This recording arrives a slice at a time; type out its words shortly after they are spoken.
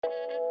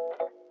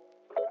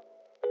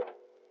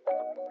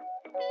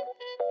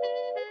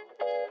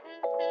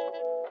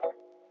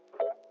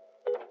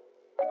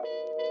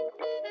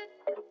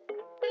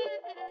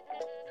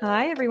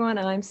Hi, everyone.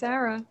 I'm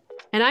Sarah,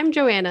 And I'm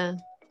Joanna.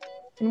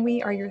 and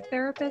we are your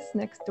therapists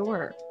next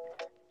door.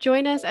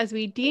 Join us as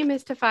we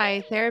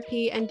demystify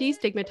therapy and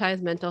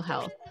destigmatize mental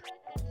health.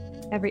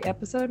 Every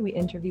episode, we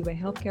interview a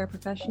healthcare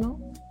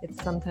professional.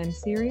 It's sometimes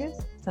serious,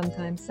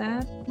 sometimes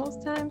sad,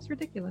 most times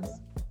ridiculous.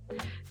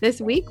 This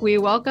week, we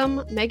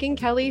welcome Megan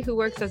Kelly, who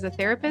works as a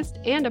therapist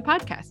and a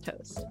podcast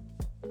host.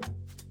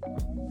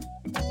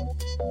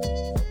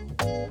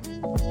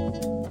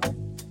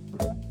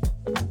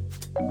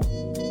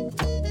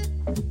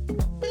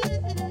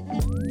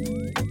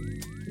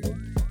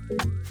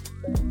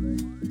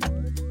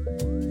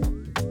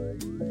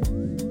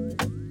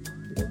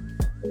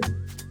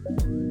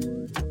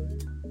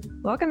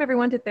 Welcome,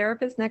 everyone, to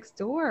Therapist Next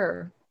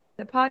Door,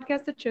 the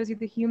podcast that shows you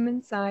the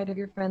human side of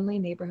your friendly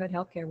neighborhood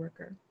healthcare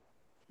worker.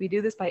 We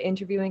do this by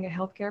interviewing a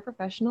healthcare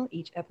professional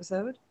each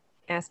episode,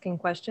 asking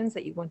questions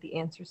that you want the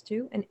answers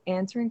to, and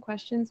answering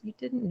questions you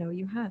didn't know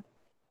you had.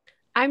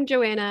 I'm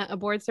Joanna, a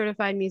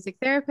board-certified music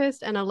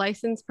therapist and a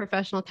licensed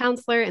professional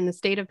counselor in the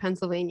state of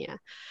Pennsylvania.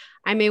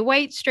 I'm a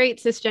white, straight,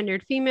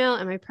 cisgendered female,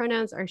 and my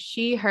pronouns are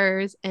she,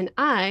 hers, and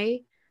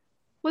I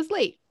was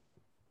late.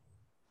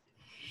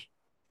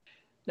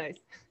 Nice.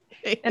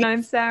 And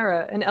I'm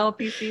Sarah, an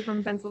LPC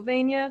from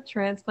Pennsylvania,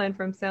 transplant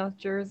from South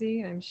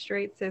Jersey. I'm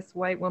straight, cis,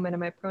 white woman, and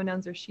my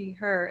pronouns are she,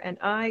 her. And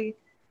I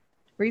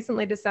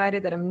recently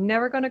decided that I'm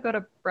never going to go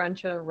to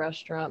brunch at a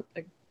restaurant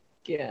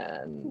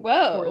again.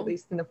 Whoa. Or at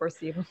least in the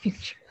foreseeable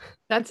future.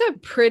 That's a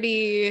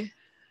pretty...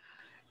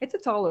 It's a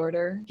tall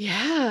order.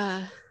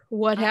 Yeah.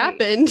 What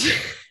happened?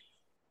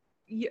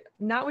 Yeah,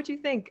 not what you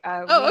think.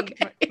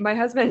 Okay. My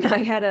husband and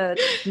I had a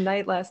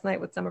night last night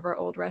with some of our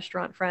old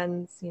restaurant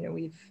friends. You know,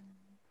 we've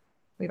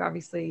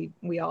obviously,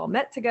 we all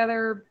met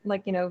together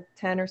like,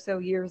 10 or so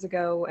years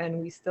ago,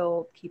 and we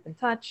still keep in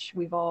touch.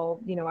 We've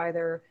all,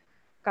 either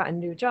gotten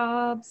new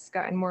jobs,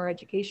 gotten more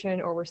education,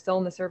 or we're still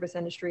in the service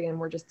industry and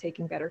we're just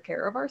taking better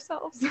care of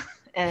ourselves.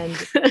 And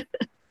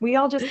we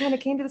all just kind of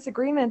came to this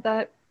agreement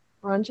that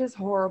brunch is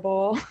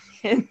horrible.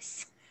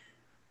 It's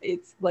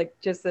like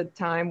just a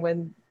time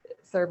when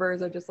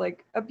servers are just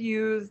like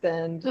abused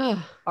and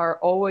are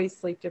always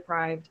sleep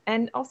deprived.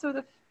 And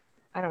also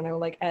I don't know,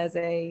 like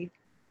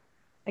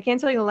I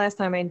can't tell you the last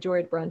time I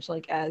enjoyed brunch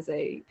like as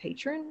a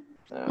patron.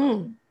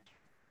 So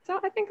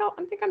I think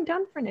I'm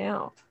done for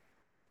now.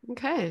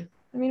 Okay.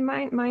 I mean,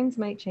 mine's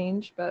might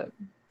change, but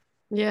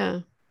yeah,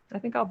 I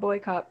think I'll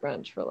boycott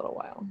brunch for a little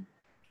while.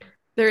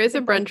 There is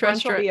a brunch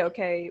restaurant. Will be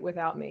okay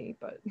without me,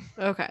 but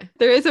okay.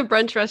 There is a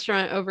brunch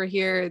restaurant over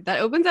here that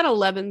opens at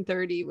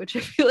 11:30, which I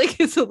feel like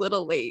is a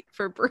little late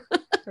for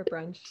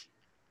brunch.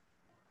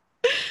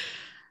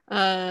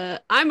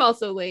 I'm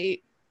also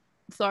late.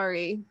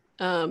 Sorry.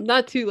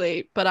 Not too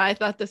late, but I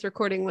thought this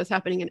recording was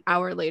happening an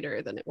hour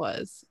later than it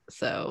was.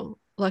 So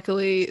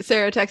luckily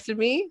Sarah texted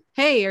me,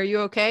 "Hey, are you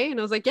okay?" And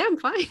I was like, "Yeah, I'm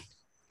fine."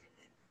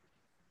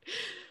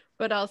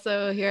 But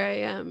also here I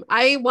am.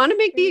 I want to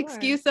make the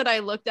excuse that I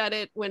looked at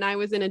it when I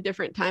was in a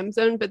different time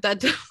zone, but that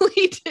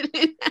definitely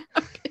didn't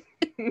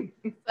happen.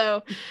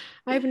 So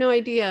I have no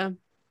idea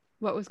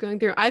what was going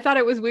through. I thought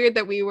it was weird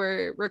that we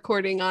were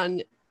recording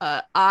on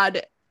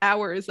odd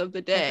hours of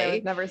the day. I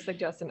would never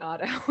suggest an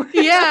odd hour.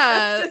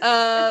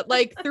 Yeah,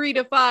 like 3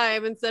 to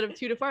 5 instead of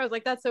 2 to 4. I was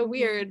like, that's so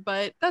weird,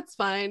 but that's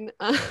fine.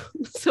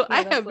 So yeah,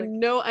 I have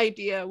no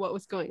idea what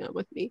was going on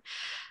with me.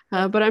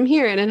 But I'm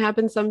here and it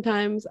happens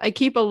sometimes. I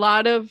keep a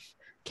lot of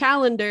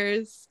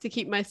calendars to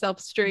keep myself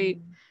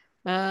straight.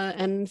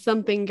 And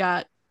something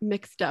got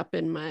mixed up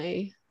in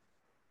my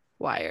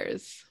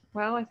wires.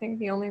 Well, I think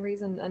the only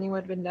reason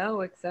anyone would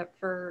know except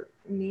for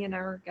me and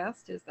our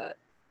guest is that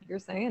you're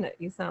saying it.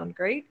 You sound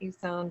great. You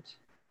sound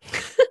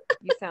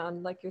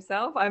like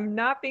yourself. I'm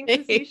not being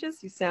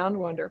facetious. You sound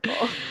wonderful.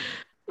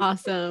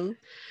 Awesome.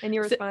 And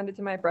you responded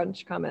to my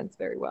brunch comments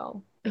very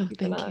well.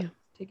 Thank you.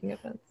 Taking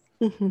offense.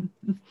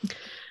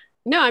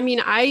 No, I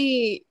mean,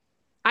 I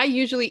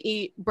usually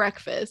eat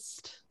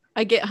breakfast.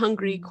 I get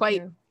hungry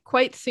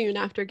quite soon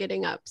after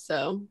getting up.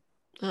 So,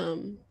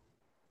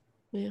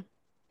 yeah.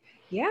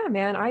 Yeah,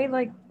 man. I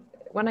like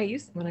when I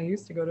used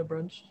to go to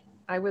brunch,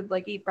 I would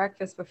like eat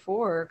breakfast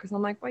before because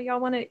I'm like, well, y'all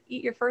want to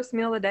eat your first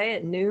meal of the day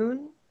at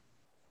noon?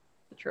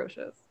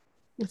 Atrocious.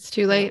 It's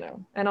too late.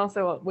 And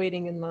also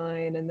waiting in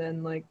line, and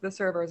then like the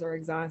servers are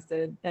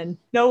exhausted and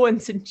no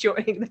one's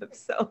enjoying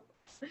themselves.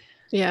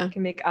 Yeah. You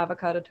can make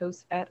avocado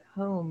toast at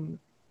home,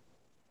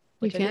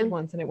 which I did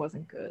once and it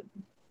wasn't good.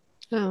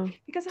 Oh,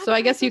 so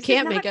I guess you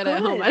can't make it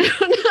at home. I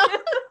don't know.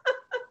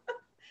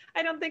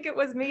 I don't think it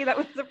was me that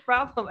was the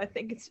problem. I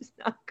think it's just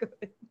not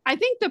good. I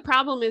think the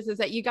problem is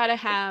that you got to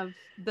have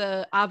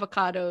the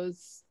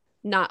avocados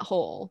not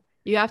whole.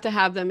 You have to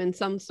have them in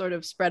some sort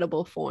of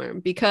spreadable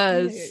form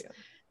because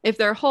if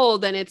they're whole,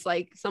 then it's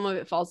like some of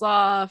it falls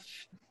off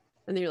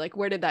and then you're like,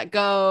 where did that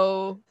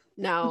go?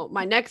 Now,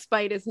 my next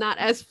bite is not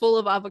as full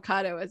of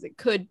avocado as it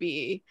could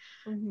be.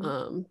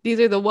 These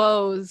are the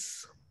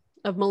woes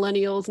of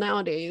millennials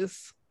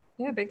nowadays.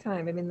 Yeah, big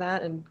time. I mean,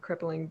 that and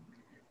crippling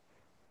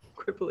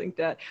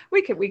debt.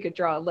 We could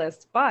draw a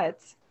list, but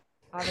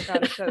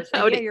avocado toast.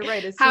 How And to, yeah, you're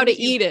right. how to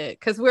eat it,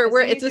 because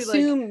it's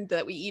assumed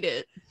that we eat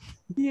it.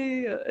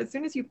 Yeah. As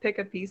soon as you pick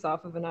a piece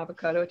off of an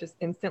avocado, it just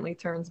instantly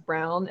turns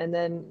brown. And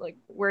then, like,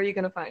 where are you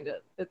going to find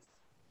it?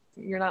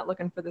 You're not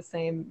looking for the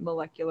same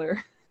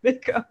molecular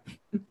makeup.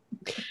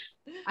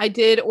 I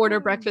did order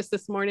breakfast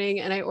this morning,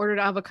 and I ordered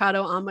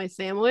avocado on my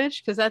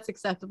sandwich because that's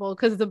acceptable,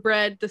 because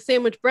the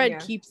sandwich bread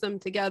keeps them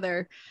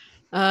together.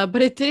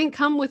 But it didn't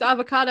come with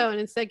avocado, and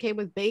instead came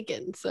with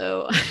bacon.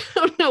 So I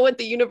don't know what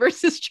the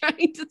universe is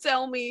trying to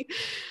tell me.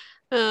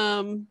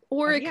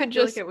 Or it could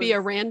just be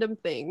a random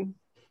thing.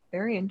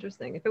 Very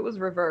interesting. If it was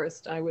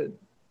reversed, I would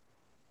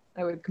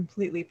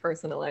completely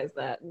personalize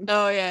that.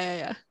 Oh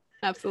yeah.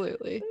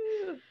 Absolutely.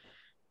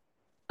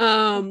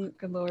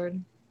 Good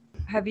Lord.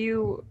 Have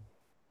you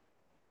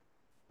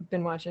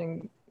been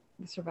watching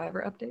the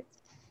Survivor updates?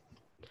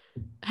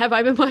 Have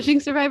I been watching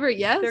Survivor?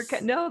 Yes.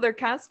 They're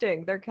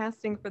casting. They're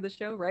casting for the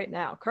show right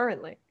now,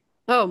 currently.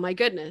 Oh my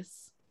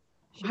goodness.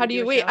 How do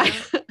you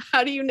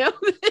know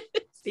this?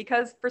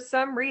 Because for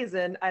some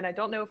reason, and I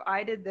don't know if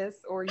I did this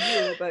or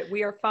you, but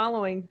we are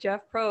following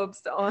Jeff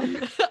Probst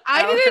on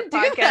I didn't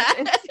do that.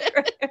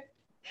 Instagram.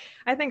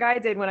 I think I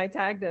did when I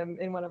tagged him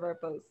in one of our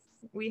posts.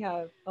 We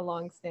have a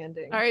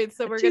long-standing. All right,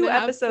 so we're two gonna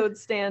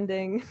episodes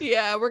standing.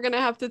 Yeah, we're gonna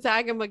have to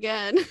tag him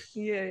again.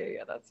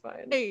 Yeah, that's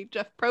fine. Hey,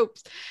 Jeff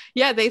Probst.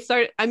 Yeah, they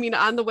start. I mean,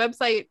 on the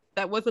website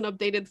that wasn't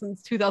updated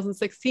since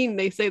 2016,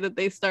 they say that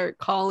they start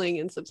calling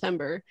in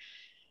September.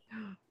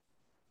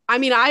 I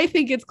mean, I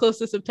think it's close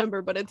to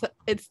September, but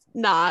it's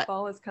not.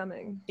 Fall is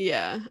coming.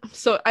 Yeah.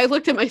 So I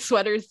looked at my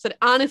sweaters today.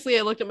 Honestly,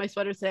 I looked at my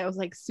sweaters today. I was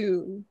like,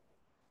 soon.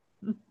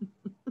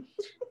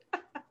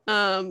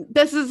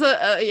 This is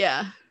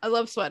yeah. I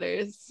love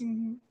sweaters.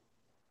 Mm-hmm.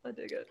 I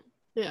dig it.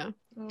 Yeah.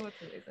 Oh, that's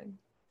amazing.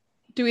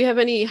 Do we have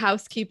any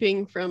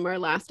housekeeping from our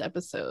last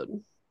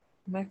episode?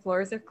 My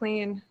floors are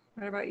clean.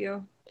 What about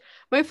you?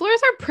 My floors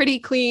are pretty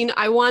clean.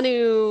 I want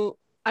to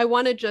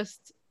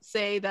just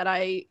say that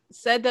I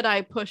said that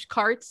I push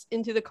carts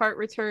into the cart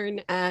return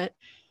at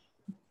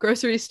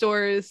grocery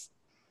stores.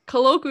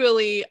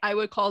 Colloquially, I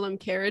would call them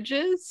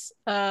carriages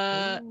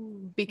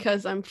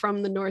because I'm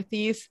from the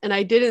Northeast, and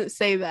I didn't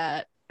say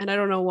that, and I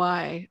don't know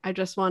why. I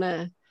just want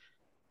to,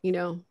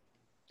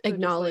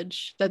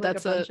 acknowledge that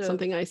that's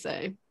something I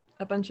say.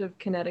 A bunch of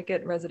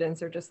Connecticut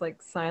residents are just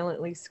like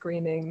silently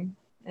screaming,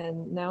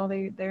 and now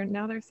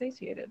they're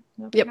satiated.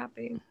 Now they're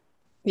happy.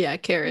 Yeah,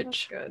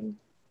 carriage. Oh, that's good.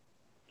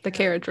 The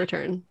carriage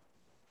return.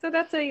 So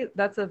that's a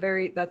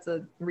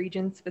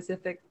region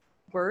specific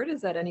word.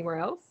 Is that anywhere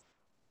else?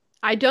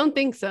 I don't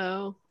think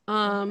so.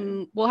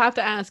 We'll have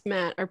to ask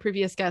Matt, our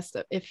previous guest,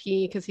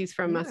 because he's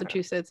from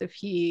Massachusetts,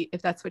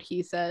 if that's what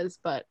he says.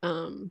 But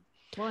no,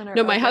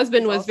 my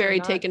husband was very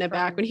taken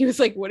aback when he was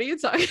like, "What are you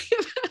talking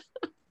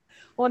about?"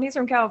 Well, and he's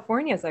from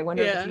California, so I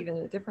wonder if it's even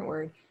a different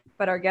word.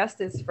 But our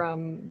guest is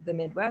from the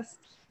Midwest,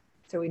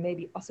 so we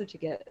maybe also to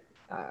get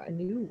a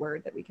new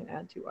word that we can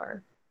add to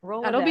our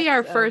Rolodex. That'll be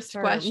our first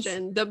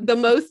question. The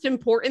most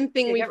important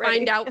thing we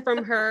find out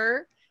from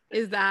her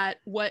is that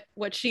what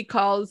she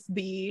calls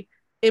the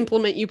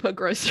implement you put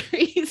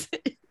groceries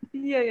in.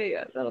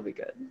 Yeah. That'll be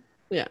good.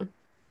 Yeah.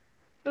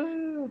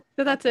 So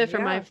that's it for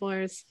my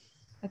floors.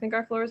 I think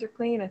our floors are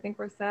clean. I think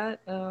we're set.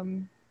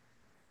 What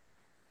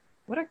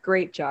a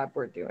great job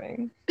we're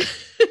doing.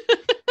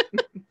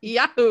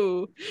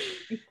 Yahoo!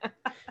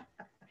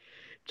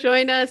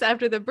 Join us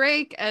after the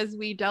break as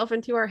we delve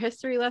into our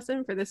history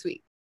lesson for this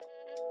week.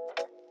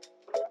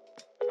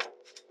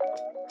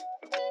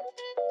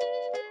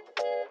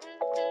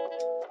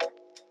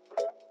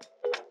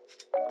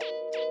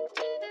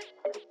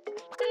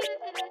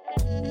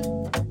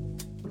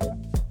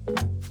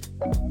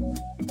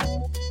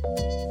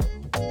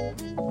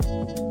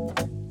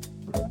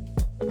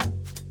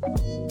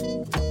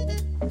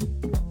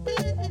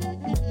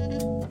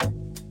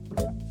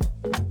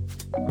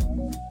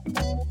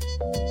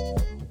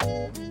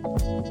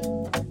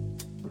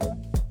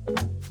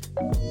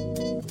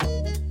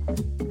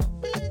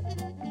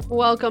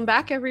 Welcome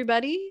back,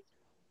 everybody.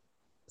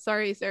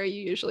 Sorry, Sarah,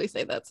 you usually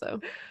say that,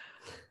 so.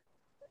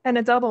 And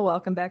a double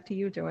welcome back to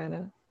you,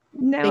 Joanna.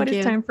 Now it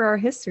is time for our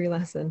history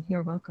lesson.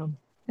 You're welcome.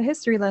 A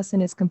history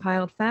lesson is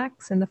compiled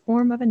facts in the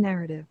form of a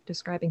narrative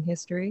describing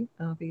history,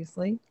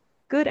 obviously,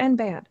 good and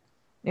bad,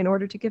 in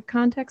order to give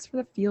context for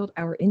the field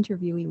our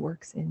interviewee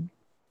works in.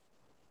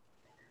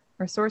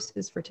 Our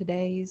sources for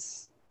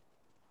today's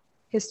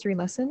history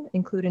lesson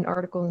include an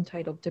article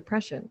entitled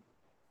Depression,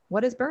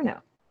 What is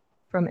Burnout?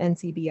 From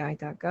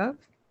ncbi.gov,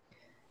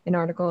 an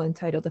article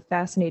entitled The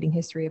Fascinating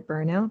History of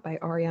Burnout by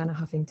Ariana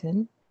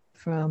Huffington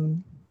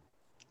from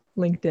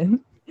LinkedIn,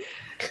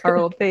 our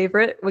old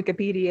favorite,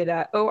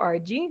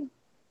 wikipedia.org,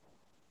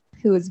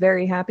 who is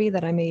very happy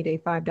that I made a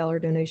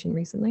 $5 donation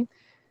recently,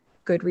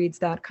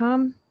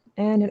 goodreads.com,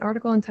 and an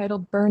article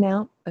entitled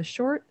Burnout, A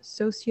Short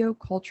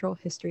Socio-Cultural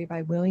History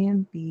by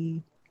William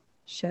B.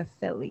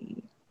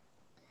 Shefeli.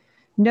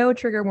 No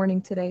trigger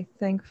warning today,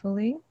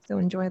 thankfully, so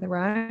enjoy the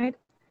ride.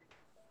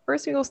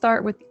 First, we will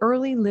start with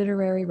early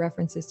literary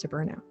references to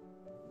burnout.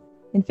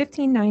 In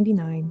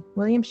 1599,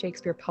 William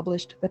Shakespeare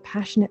published The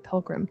Passionate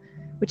Pilgrim,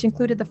 which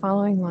included the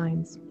following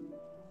lines: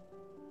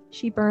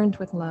 "She burned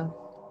with love,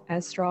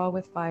 as straw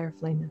with fire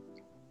flameth.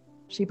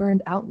 She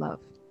burned out love,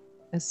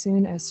 as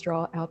soon as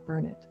straw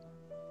outburn it."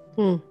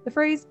 The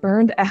phrase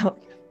 "burned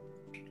out,"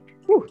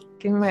 whew,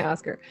 give me my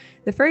Oscar.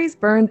 The phrase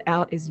 "burned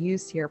out" is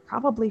used here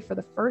probably for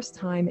the first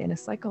time in a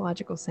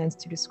psychological sense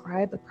to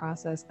describe the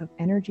process of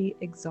energy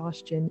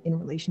exhaustion in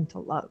relation to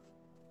love.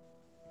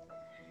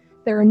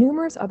 There are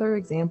numerous other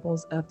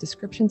examples of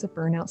descriptions of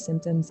burnout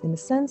symptoms in the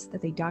sense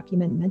that they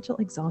document mental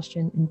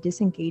exhaustion and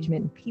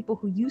disengagement in people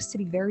who used to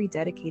be very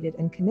dedicated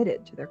and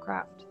committed to their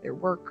craft, their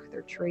work,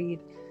 their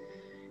trade.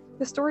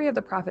 The story of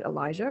the prophet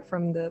Elijah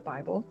from the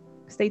Bible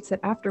states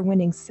that after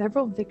winning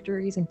several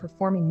victories and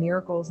performing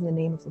miracles in the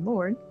name of the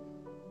Lord,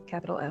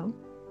 capital L,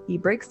 he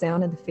breaks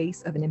down in the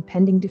face of an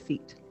impending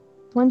defeat,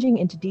 plunging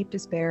into deep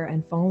despair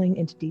and falling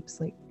into deep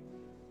sleep.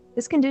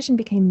 This condition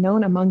became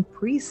known among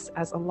priests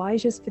as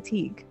Elijah's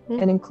fatigue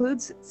and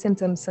includes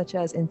symptoms such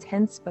as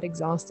intense but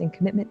exhausting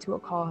commitment to a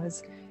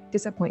cause,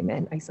 disappointment,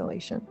 and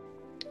isolation.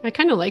 I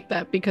kind of like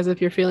that, because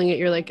if you're feeling it,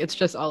 you're like, it's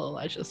just all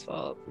Elijah's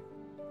fault.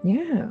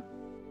 Yeah.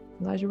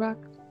 Elijah Rock.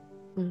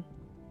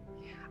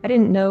 I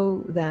didn't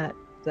know that,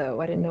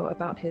 though. I didn't know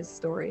about his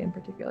story in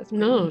particular.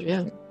 No,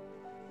 yeah.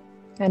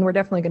 And we're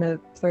definitely going to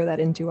throw that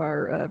into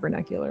our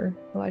vernacular,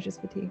 Elijah's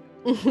fatigue.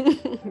 Yeah,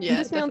 I'm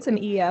just feeling some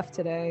EF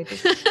today.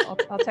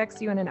 I'll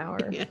text you in an hour.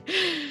 Yeah.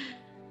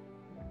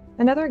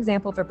 Another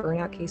example of a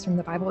burnout case from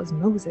the Bible is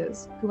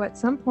Moses, who at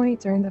some point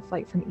during the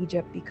flight from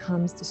Egypt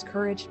becomes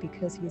discouraged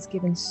because he is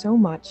given so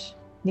much,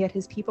 yet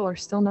his people are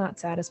still not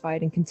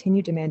satisfied and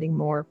continue demanding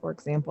more, for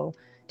example,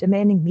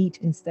 demanding meat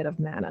instead of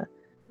manna.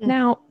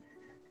 Now,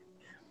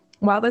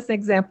 while this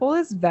example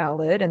is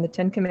valid and the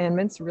Ten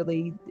Commandments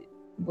really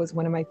was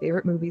one of my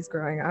favorite movies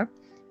growing up,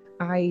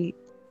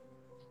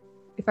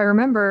 if I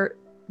remember,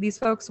 these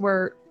folks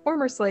were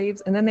former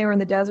slaves and then they were in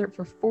the desert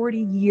for 40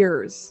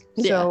 years.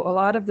 Yeah. So a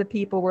lot of the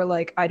people were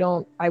like,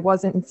 I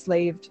wasn't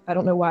enslaved. I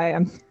don't know why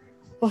I'm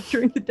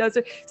wandering the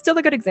desert. Still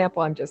a good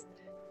example.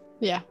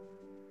 Yeah.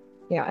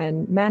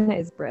 And manna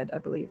is bread, I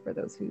believe, for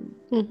those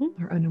who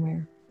are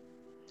unaware.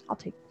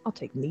 I'll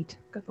take meat.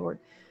 Good Lord.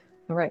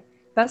 All right.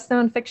 Best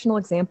known fictional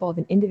example of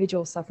an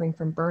individual suffering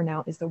from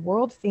burnout is the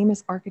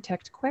world-famous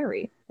architect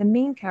Query, the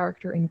main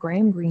character in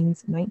Graham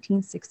Greene's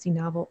 1960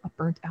 novel A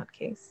Burnt Out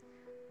Case,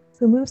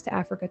 who moves to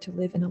Africa to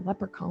live in a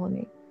leper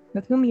colony,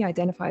 with whom he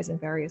identifies in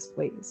various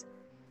ways.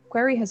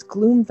 Query has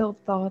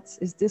gloom-filled thoughts,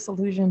 is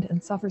disillusioned,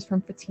 and suffers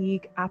from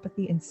fatigue,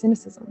 apathy, and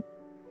cynicism.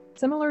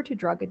 Similar to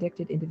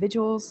drug-addicted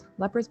individuals,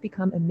 lepers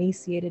become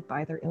emaciated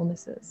by their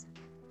illnesses.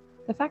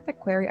 The fact that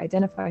Query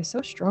identifies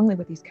so strongly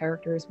with these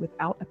characters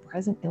without a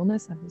present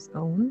illness of his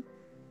own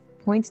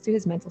points to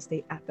his mental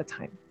state at the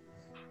time.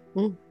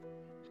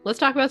 Let's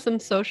talk about some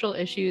social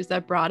issues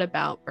that brought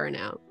about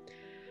burnout.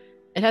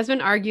 It has been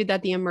argued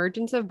that the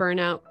emergence of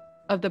the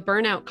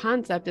burnout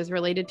concept is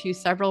related to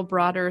several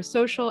broader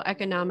social,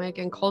 economic,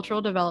 and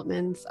cultural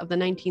developments of the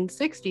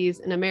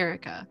 1960s in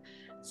America.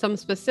 Some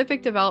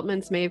specific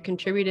developments may have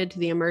contributed to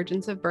the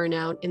emergence of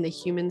burnout in the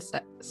human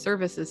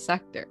services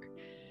sector.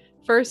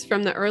 First,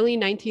 from the early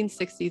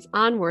 1960s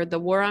onward, the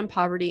war on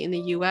poverty in the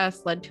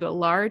U.S. led to a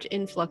large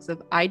influx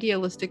of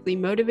idealistically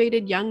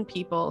motivated young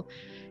people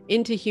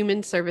into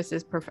human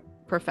services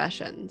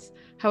professions.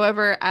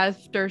 However,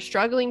 after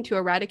struggling to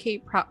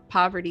eradicate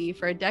poverty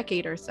for a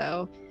decade or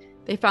so,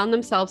 they found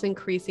themselves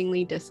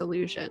increasingly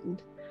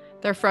disillusioned.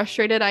 Their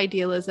frustrated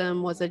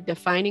idealism was a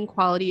defining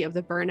quality of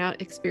the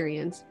burnout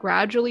experience,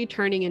 gradually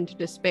turning into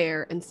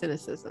despair and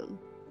cynicism.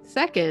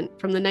 Second,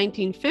 from the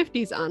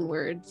 1950s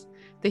onwards,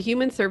 the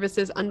human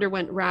services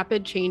underwent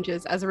rapid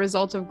changes as a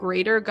result of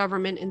greater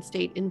government and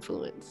state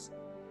influence.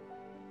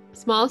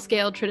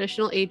 Small-scale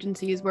traditional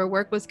agencies where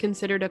work was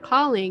considered a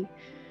calling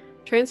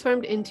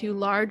transformed into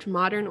large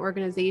modern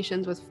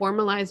organizations with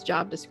formalized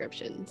job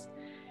descriptions.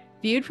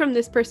 Viewed from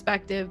this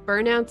perspective,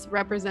 burnouts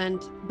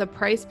represent the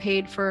price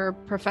paid for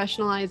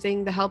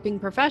professionalizing the helping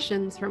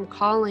professions from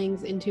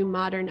callings into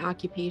modern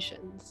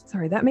occupations.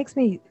 Sorry, that makes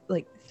me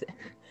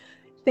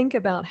think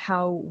about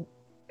how...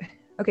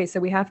 Okay,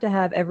 so we have to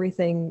have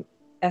everything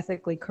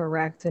ethically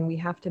correct, and we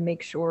have to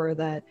make sure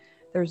that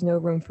there's no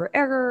room for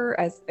error,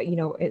 as you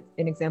know,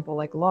 an example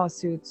like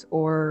lawsuits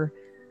or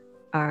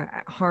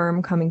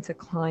harm coming to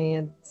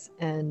clients,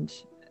 and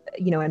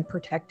and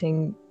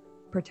protecting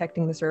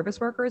the service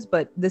workers.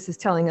 But this is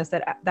telling us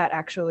that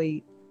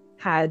actually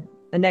had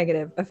a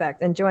negative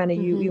effect. And Joanna,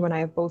 you and I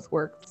have both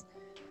worked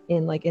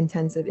in like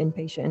intensive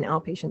inpatient and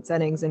outpatient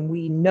settings, and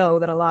we know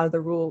that a lot of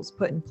the rules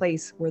put in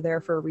place were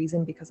there for a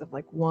reason because of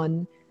like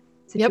one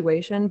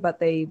situation, but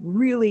they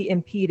really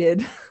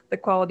impeded the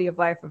quality of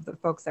life of the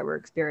folks that were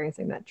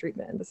experiencing that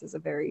treatment. And this is a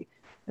very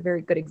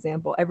good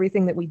example.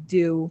 Everything that we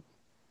do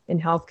in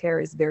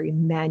healthcare is very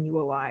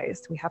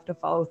manualized. We have to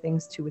follow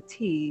things to a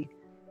T,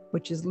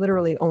 which is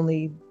literally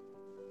only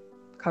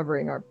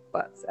covering our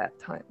butts at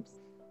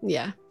times.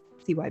 Yeah.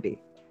 CYB.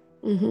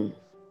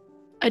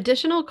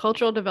 Additional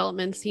cultural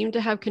developments seem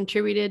to have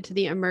contributed to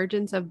the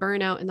emergence of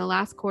burnout in the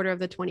last quarter of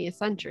the 20th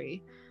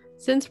century.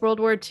 Since World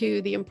War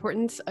II, the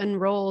importance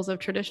and roles of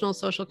traditional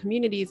social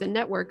communities and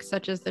networks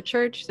such as the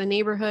church, the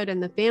neighborhood,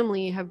 and the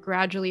family have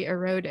gradually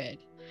eroded.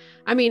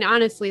 I mean,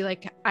 honestly,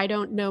 like, I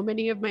don't know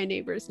many of my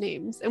neighbors'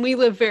 names, and we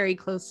live very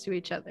close to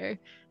each other.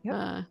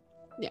 Yep.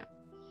 Yeah.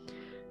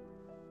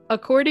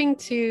 According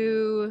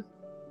to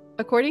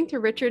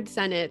Richard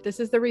Sennett, this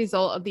is the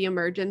result of the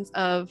emergence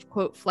of,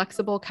 quote,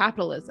 flexible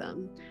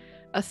capitalism,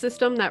 a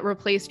system that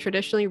replaced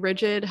traditionally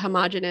rigid,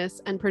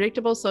 homogenous, and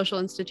predictable social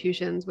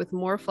institutions with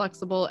more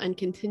flexible and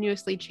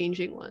continuously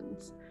changing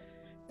ones.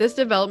 This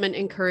development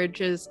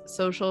encourages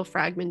social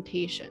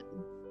fragmentation.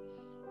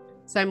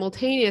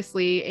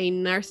 Simultaneously, a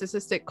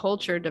narcissistic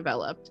culture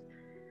developed,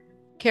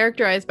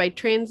 characterized by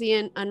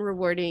transient,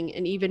 unrewarding,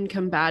 and even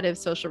combative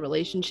social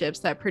relationships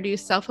that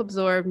produce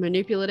self-absorbed,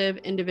 manipulative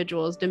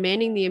individuals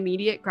demanding the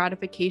immediate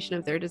gratification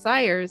of their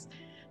desires,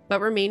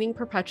 but remaining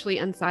perpetually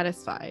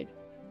unsatisfied.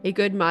 A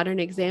good modern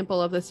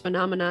example of this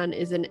phenomenon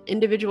is an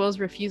individual's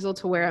refusal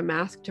to wear a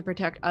mask to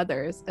protect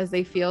others as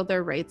they feel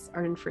their rights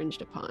are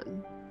infringed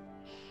upon.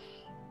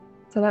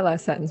 So that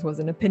last sentence was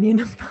an opinion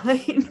of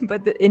mine,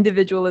 but the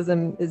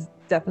individualism is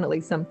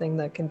definitely something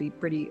that can be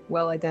pretty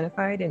well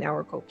identified in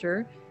our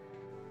culture.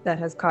 That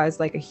has caused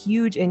like a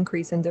huge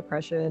increase in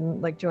depression.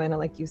 Like Joanna,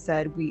 like you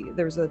said,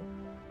 there's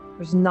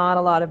not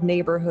a lot of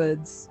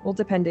neighborhoods, well,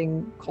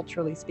 depending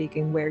culturally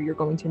speaking, where you're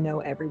going to know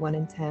everyone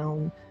in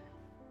town.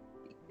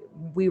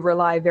 We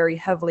rely very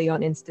heavily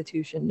on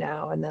institution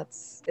now, and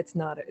it's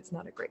not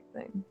a great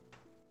thing.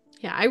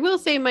 Yeah, I will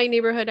say my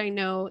neighborhood I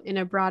know in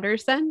a broader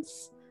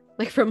sense,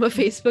 like from a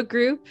Facebook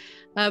group,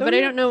 but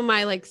I don't know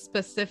my like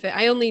specific.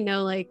 I only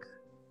know like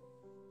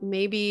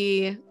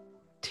maybe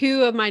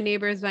 2 of my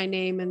neighbors by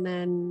name, and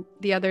then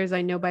the others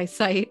I know by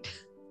sight.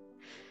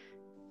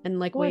 And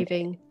like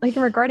waving. Like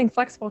regarding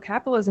flexible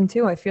capitalism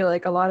too, I feel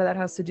like a lot of that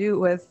has to do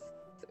with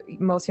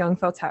most young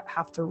folks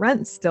have to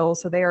rent still,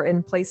 so they are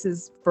in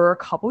places for a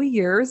couple of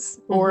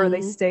years, or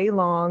they stay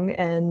long,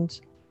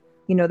 and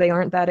they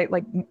aren't that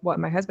like what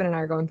my husband and I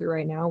are going through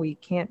right now. We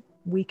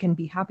can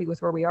be happy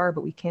with where we are,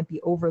 but we can't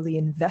be overly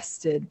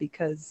invested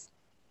because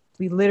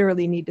we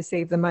literally need to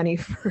save the money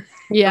for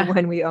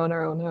when we own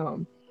our own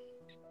home.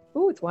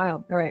 Oh, it's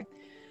wild. All right.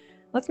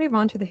 Let's move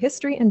on to the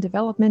history and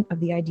development of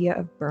the idea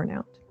of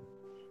burnout.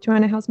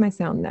 Joanna, how's my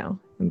sound now?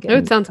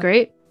 It sounds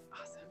great.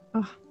 Awesome.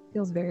 Oh,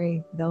 feels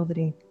very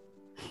velvety.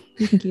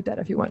 You can keep that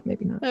if you want,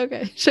 maybe not.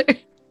 Okay, sure.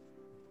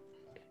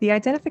 The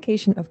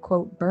identification of,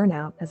 quote,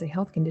 burnout as a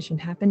health condition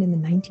happened in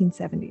the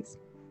 1970s.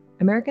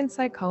 American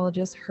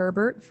psychologists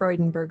Herbert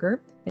Freudenberger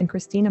and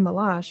Christina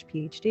Malasch,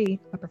 PhD,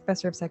 a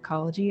professor of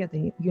psychology at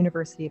the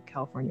University of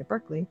California,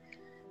 Berkeley,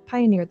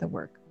 pioneered the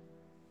work.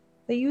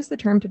 They use the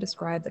term to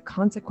describe the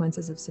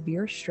consequences of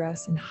severe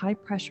stress and high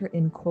pressure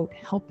in, quote,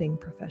 helping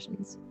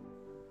professions.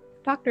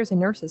 Doctors and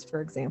nurses,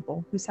 for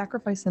example, who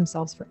sacrifice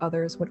themselves for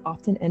others would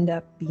often end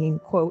up being,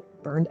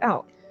 quote, burned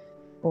out,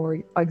 or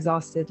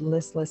exhausted,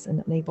 listless,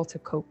 and unable to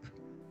cope.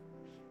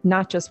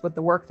 Not just with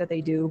the work that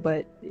they do,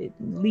 but it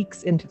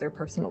leaks into their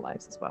personal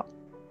lives as well.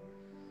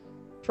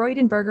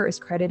 Freudenberger is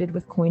credited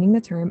with coining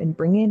the term and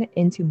bringing it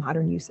into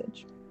modern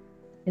usage.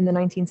 In the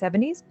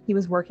 1970s, he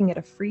was working at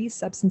a free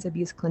substance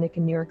abuse clinic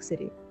in New York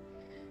City.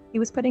 He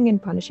was putting in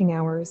punishing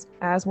hours,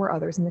 as were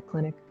others in the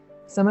clinic,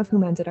 some of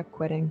whom ended up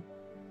quitting,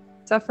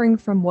 suffering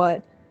from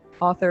what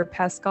author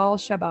Pascal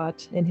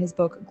Chabat in his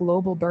book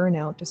Global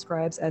Burnout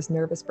describes as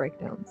nervous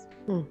breakdowns.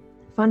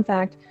 Fun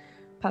fact,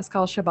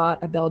 Pascal Chabat,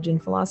 a Belgian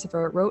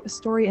philosopher, wrote a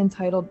story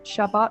entitled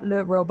Chabat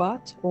le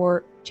Robot,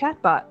 or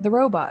Chatbot the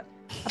Robot,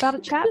 about a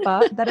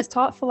chatbot that is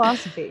taught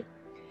philosophy.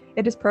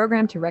 It is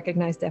programmed to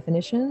recognize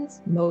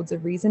definitions, modes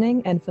of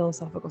reasoning, and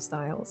philosophical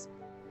styles.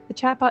 The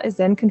chatbot is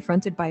then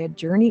confronted by a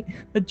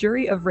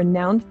jury of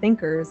renowned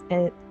thinkers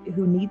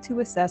who need to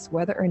assess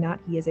whether or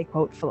not he is a,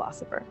 quote,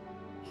 philosopher.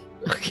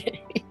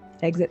 Okay.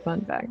 Exit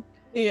fun fact.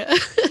 Yeah.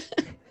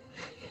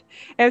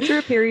 After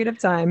a period of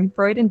time,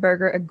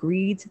 Freudenberger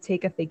agreed to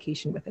take a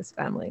vacation with his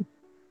family.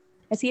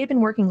 As he had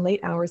been working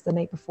late hours the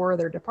night before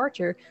their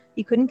departure,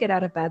 he couldn't get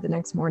out of bed the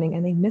next morning,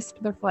 and they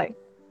missed their flight.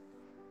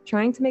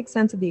 Trying to make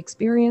sense of the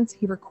experience,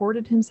 he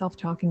recorded himself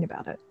talking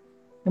about it.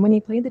 And when he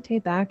played the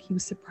tape back, he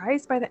was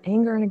surprised by the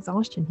anger and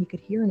exhaustion he could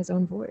hear in his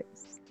own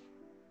voice.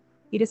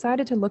 He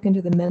decided to look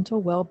into the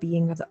mental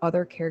well-being of the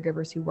other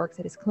caregivers who worked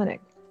at his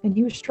clinic, and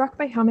he was struck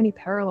by how many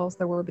parallels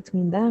there were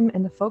between them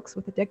and the folks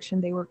with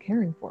addiction they were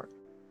caring for.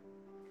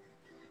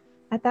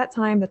 At that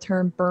time, the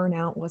term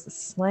burnout was a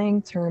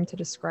slang term to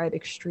describe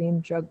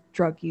extreme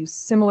drug use,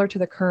 similar to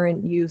the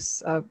current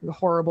use of the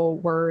horrible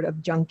word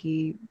of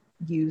junkie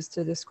used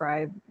to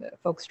describe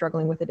folks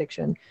struggling with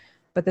addiction.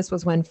 But this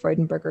was when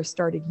Freudenberger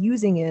started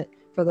using it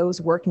for those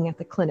working at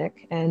the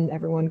clinic, and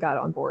everyone got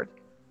on board.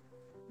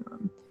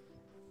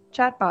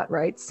 Chatbot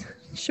writes,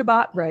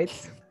 Chabat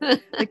writes, the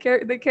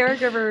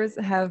caregivers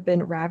have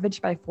been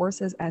ravaged by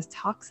forces as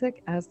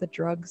toxic as the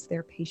drugs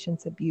their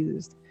patients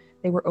abused.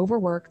 They were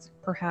overworked,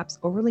 perhaps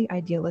overly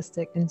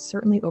idealistic, and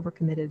certainly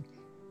overcommitted.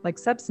 Like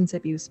substance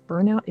abuse,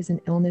 burnout is an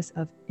illness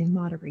of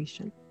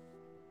immoderation.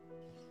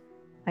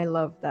 I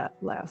love that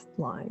last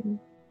line.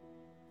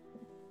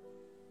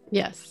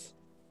 Yes.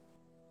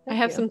 I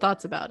have some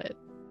thoughts about it.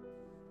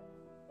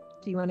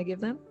 Do you want to give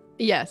them?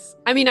 Yes.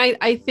 I mean,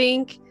 I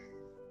think,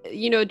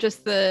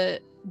 just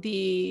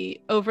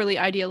the overly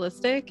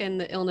idealistic and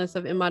the illness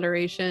of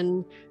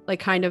immoderation, like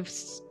kind of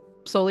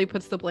solely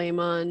puts the blame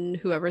on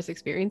whoever's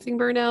experiencing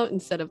burnout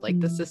instead of like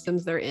the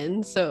systems they're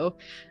in. So,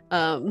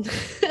 yeah,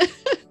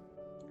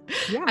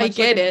 I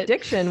get it.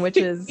 Addiction, which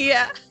is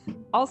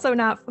also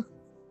not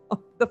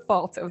the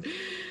fault of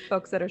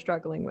folks that are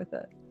struggling with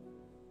it.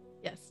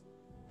 Yes.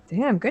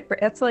 Damn, good.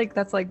 That's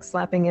like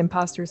slapping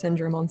imposter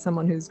syndrome on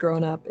someone who's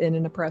grown up in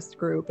an oppressed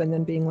group and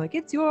then being like,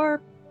 it's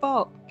your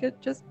fault.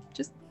 Just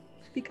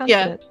be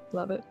confident.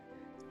 Love it.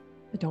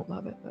 I don't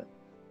love it, but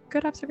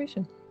good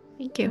observation.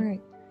 Thank you. All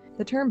right.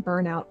 The term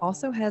burnout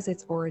also has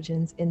its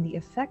origins in the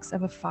effects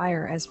of a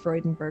fire, as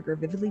Freudenberger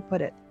vividly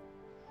put it.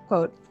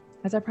 Quote,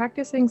 as a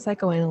practicing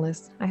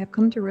psychoanalyst, I have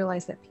come to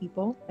realize that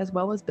people, as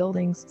well as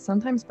buildings,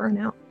 sometimes burn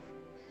out.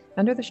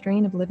 Under the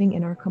strain of living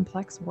in our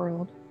complex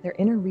world, their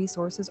inner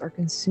resources are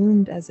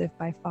consumed as if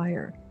by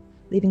fire,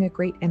 leaving a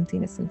great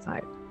emptiness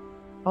inside.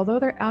 Although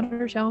their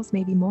outer shells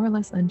may be more or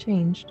less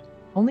unchanged,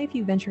 only if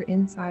you venture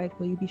inside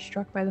will you be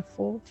struck by the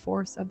full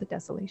force of the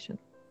desolation.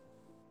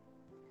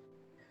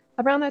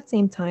 Around that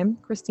same time,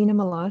 Christina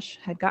Malash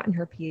had gotten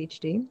her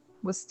PhD,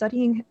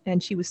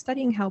 she was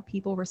studying how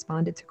people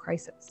responded to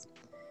crisis.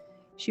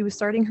 She was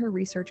starting her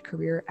research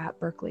career at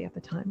Berkeley at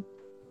the time.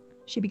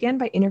 She began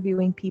by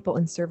interviewing people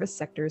in service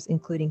sectors,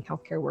 including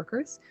healthcare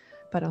workers,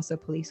 but also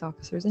police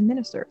officers and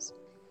ministers.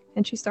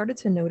 And she started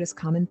to notice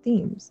common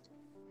themes.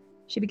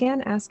 She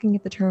began asking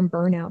if the term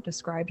burnout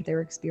described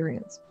their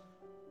experience.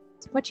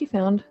 What she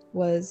found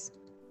was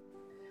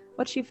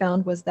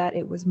that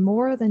it was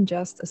more than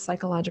just a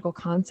psychological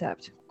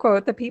concept.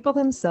 Quote, the people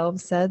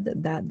themselves said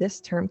that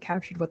this term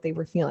captured what they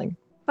were feeling.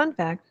 Fun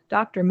fact,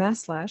 Dr.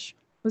 Maslach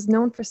was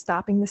known for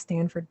stopping the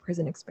Stanford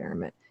prison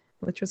experiment,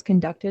 which was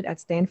conducted at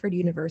Stanford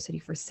University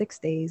for 6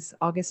 days,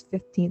 August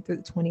 15th through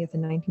the 20th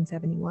in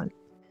 1971.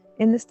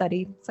 In the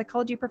study,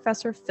 psychology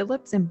professor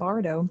Philip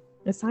Zimbardo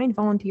assigned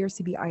volunteers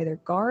to be either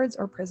guards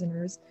or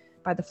prisoners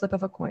by the flip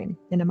of a coin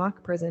in a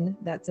mock prison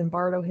that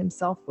Zimbardo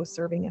himself was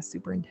serving as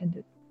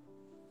superintendent.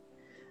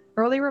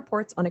 Early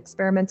reports on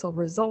experimental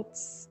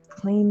results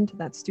claimed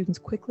that students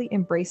quickly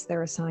embraced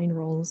their assigned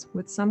roles,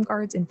 with some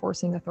guards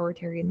enforcing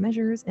authoritarian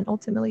measures and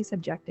ultimately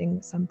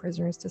subjecting some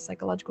prisoners to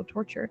psychological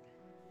torture,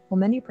 while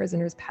many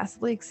prisoners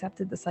passively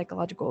accepted the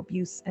psychological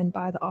abuse and,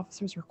 by the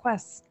officers'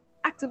 requests,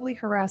 actively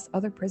harassed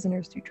other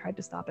prisoners who tried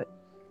to stop it.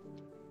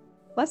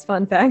 Less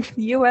fun fact,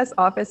 the U.S.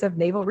 Office of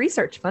Naval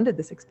Research funded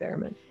this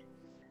experiment.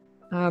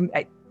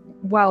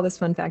 While this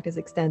fun fact is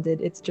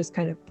extended, it just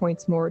kind of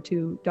points more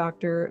to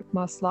Dr.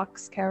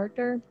 Maslach's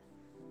character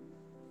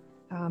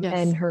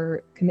and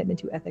her commitment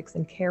to ethics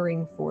and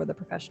caring for the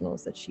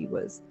professionals that she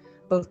was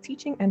both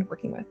teaching and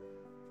working with.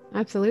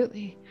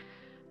 Absolutely.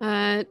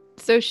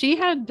 So she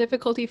had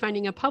difficulty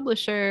finding a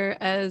publisher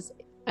as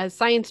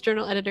science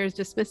journal editors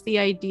dismissed the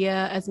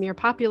idea as mere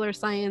popular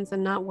science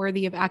and not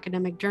worthy of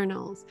academic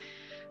journals.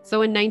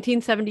 So in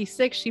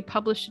 1976, she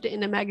published it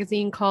in a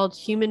magazine called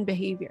Human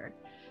Behavior.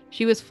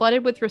 She was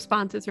flooded with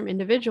responses from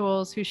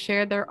individuals who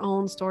shared their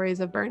own stories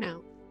of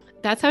burnout.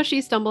 That's how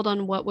she stumbled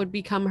on what would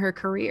become her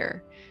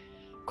career.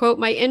 Quote,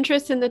 my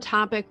interest in the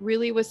topic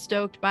really was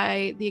stoked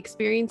by the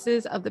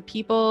experiences of the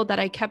people that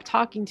I kept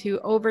talking to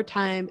over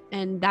time,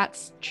 and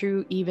that's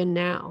true even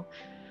now.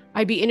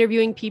 I'd be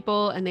interviewing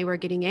people and they were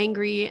getting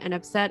angry and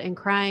upset and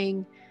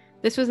crying.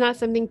 This was not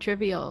something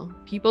trivial.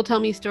 People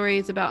tell me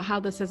stories about how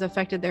this has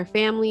affected their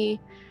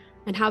family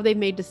and how they've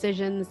made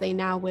decisions they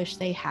now wish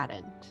they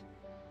hadn't.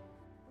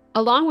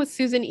 Along with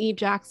Susan E.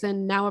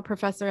 Jackson, now a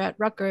professor at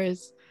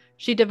Rutgers,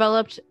 she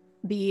developed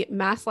the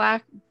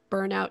Maslach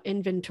Burnout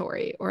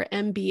Inventory, or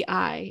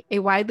MBI, a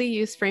widely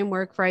used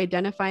framework for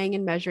identifying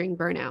and measuring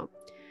burnout.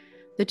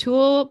 The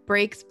tool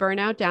breaks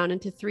burnout down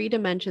into 3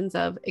 dimensions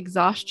of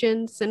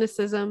exhaustion,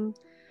 cynicism,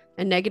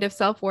 and negative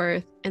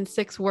self-worth, and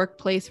 6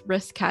 workplace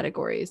risk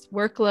categories: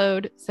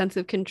 workload, sense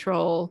of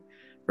control,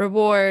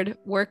 reward,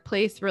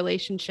 workplace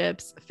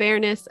relationships,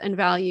 fairness and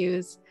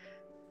values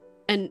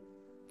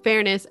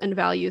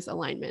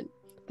alignment.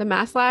 The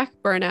Maslach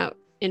Burnout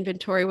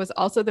Inventory was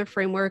also the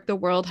framework the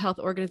World Health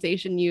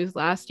Organization used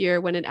last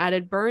year when it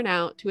added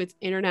burnout to its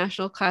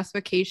international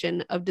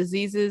classification of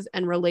diseases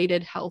and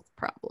related health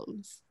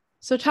problems.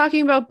 So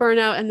talking about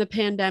burnout and the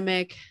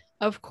pandemic,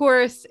 of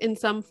course, in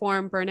some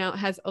form, burnout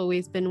has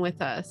always been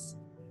with us.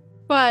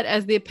 But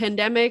as the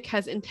pandemic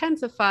has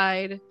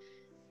intensified,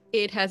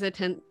 it has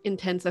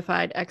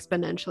intensified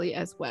exponentially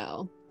as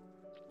well.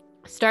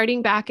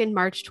 Starting back in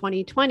March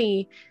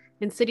 2020,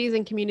 in cities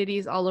and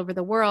communities all over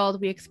the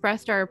world, we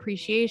expressed our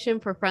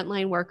appreciation for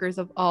frontline workers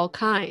of all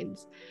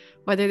kinds,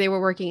 whether they were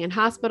working in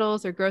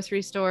hospitals or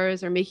grocery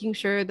stores or making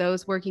sure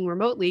those working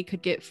remotely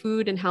could get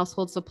food and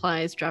household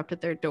supplies dropped at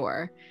their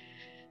door.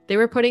 They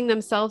were putting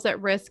themselves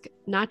at risk,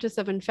 not just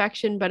of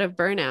infection, but of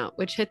burnout,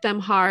 which hit them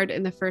hard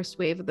in the first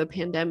wave of the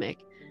pandemic.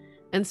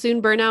 And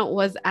soon burnout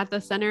was at the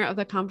center of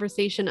the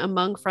conversation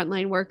among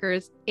frontline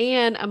workers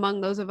and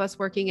among those of us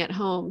working at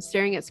home,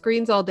 staring at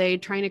screens all day,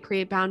 trying to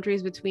create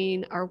boundaries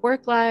between our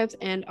work lives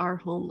and our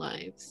home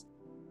lives.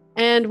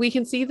 And we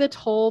can see the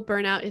toll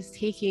burnout is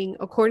taking.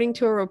 According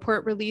to a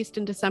report released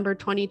in December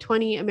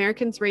 2020,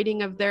 Americans'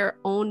 rating of their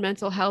own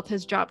mental health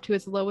has dropped to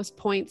its lowest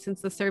point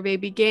since the survey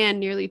began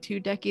nearly 2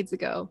 decades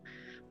ago,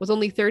 with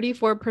only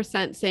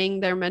 34% saying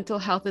their mental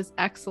health is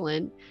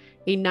excellent,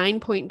 a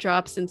 9-point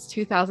drop since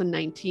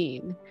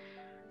 2019.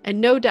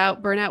 And no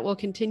doubt burnout will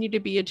continue to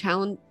be a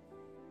challenge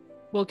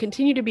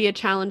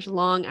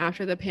long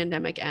after the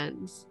pandemic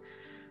ends.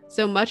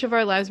 So much of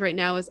our lives right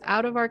now is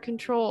out of our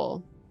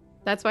control.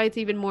 That's why it's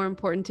even more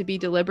important to be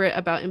deliberate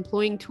about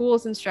employing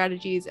tools and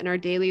strategies in our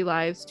daily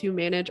lives to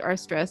manage our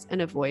stress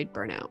and avoid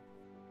burnout.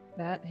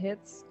 That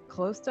hits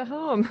close to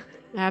home.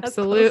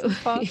 Absolutely. As close as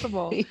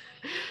possible.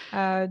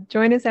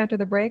 Join us after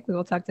the break. We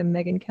will talk to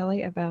Megan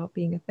Kelly about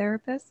being a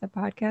therapist, a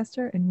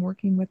podcaster, and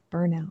working with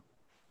burnout.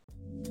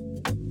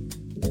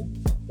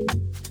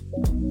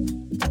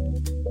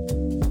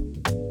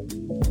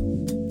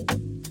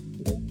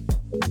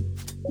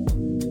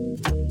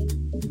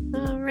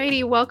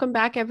 Alrighty, welcome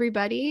back,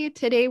 everybody.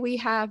 Today we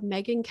have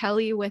Megan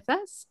Kelly with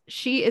us.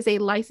 She is a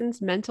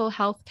licensed mental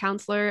health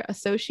counselor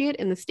associate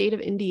in the state of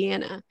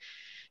Indiana.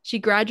 She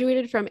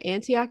graduated from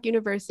Antioch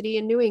University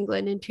in New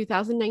England in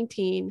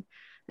 2019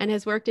 and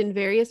has worked in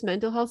various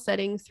mental health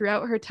settings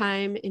throughout her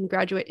time in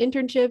graduate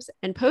internships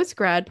and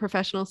post-grad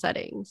professional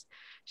settings.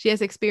 She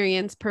has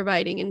experience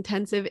providing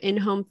intensive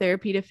in-home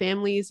therapy to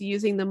families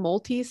using the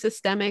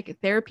multi-systemic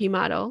therapy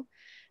model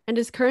and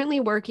is currently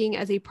working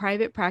as a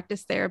private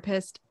practice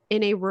therapist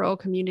in a rural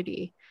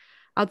community.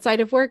 Outside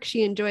of work,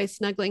 she enjoys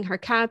snuggling her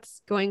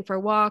cats, going for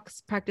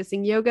walks,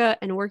 practicing yoga,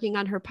 and working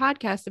on her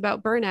podcast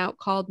about burnout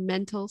called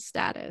Mental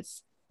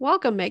Status.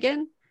 Welcome,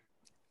 Megan.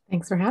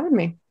 Thanks for having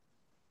me.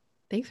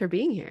 Thanks for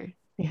being here.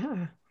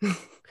 Yeah.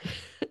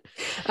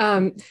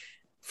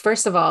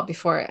 First of all,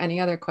 before any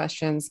other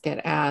questions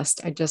get asked,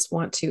 I just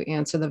want to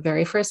answer the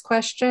very first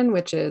question,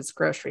 which is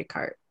grocery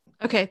cart.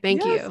 Okay,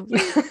 thank you.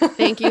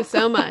 Thank you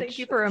so much. Thank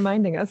you for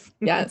reminding us.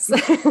 Yes.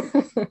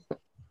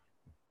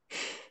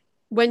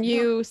 When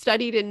you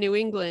studied in New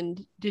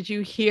England, did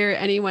you hear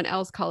anyone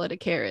else call it a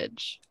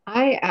carriage?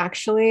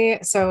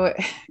 So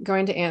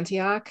going to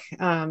Antioch,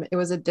 it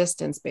was a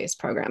distance-based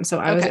program. So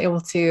I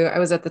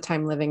was at the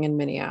time living in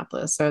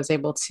Minneapolis. So I was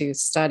able to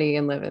study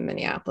and live in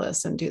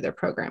Minneapolis and do their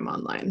program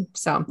online.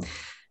 So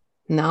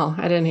no,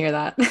 I didn't hear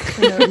that.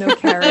 No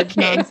carriage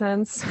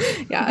nonsense.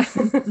 Yeah.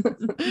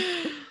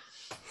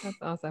 That's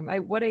awesome.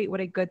 What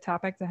a good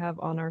topic to have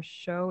on our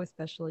show,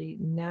 especially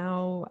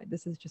now.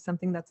 This is just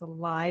something that's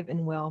alive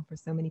and well for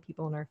so many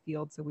people in our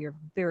field. So we are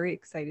very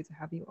excited to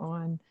have you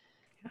on.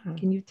 Yeah.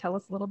 Can you tell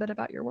us a little bit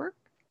about your work?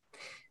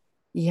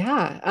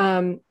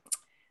 Yeah.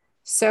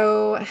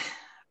 So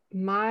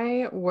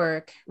my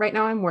work right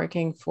now, I'm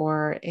working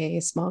for a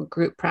small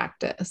group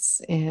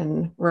practice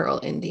in rural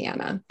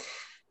Indiana.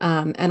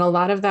 And a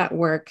lot of that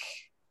work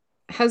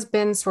has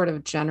been sort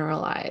of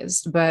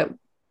generalized, but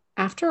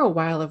after a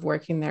while of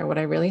working there, what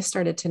I really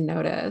started to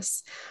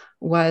notice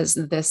was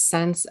this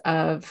sense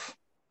of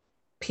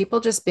people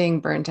just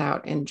being burnt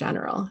out in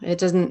general. It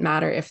doesn't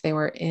matter if they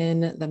were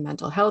in the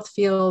mental health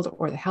field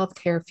or the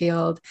healthcare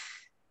field.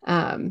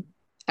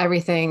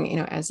 Everything,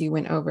 as you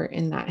went over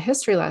in that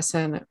history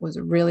lesson, was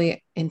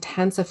really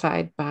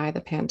intensified by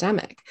the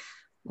pandemic.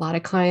 A lot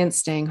of clients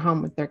staying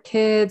home with their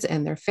kids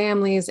and their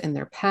families and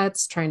their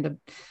pets, trying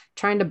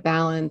to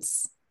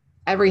balance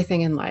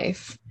everything in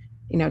life,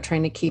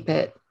 trying to keep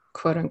it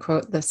quote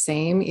unquote the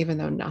same, even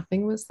though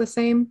nothing was the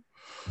same.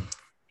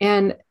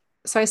 And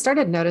so I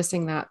started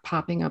noticing that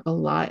popping up a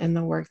lot in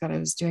the work that I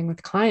was doing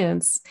with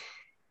clients.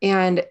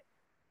 And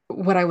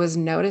what I was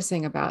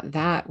noticing about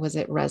that was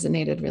it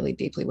resonated really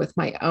deeply with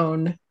my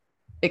own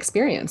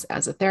experience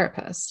as a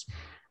therapist.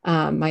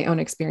 My own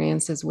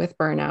experiences with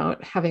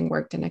burnout, having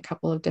worked in a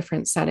couple of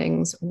different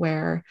settings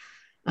where,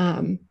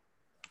 the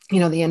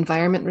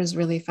environment was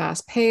really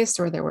fast paced,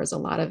 or there was a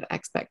lot of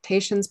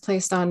expectations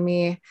placed on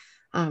me.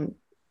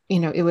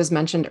 It was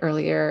mentioned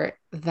earlier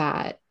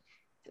that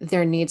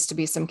there needs to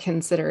be some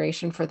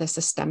consideration for the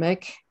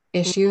systemic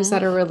issues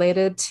that are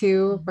related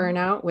to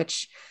burnout,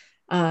 which,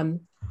 I'm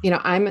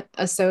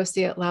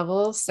associate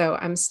level, so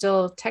I'm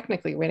still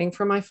technically waiting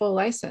for my full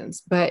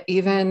license, but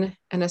even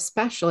and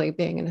especially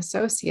being an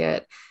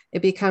associate,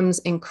 it becomes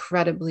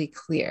incredibly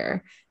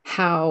clear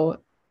how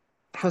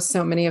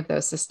so many of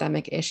those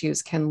systemic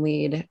issues can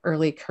lead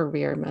early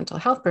career mental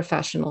health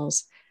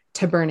professionals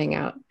to burning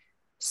out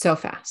so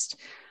fast.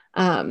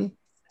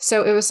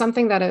 So it was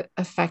something that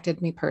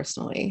affected me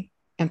personally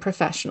and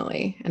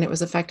professionally, and it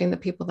was affecting the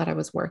people that I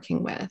was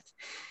working with.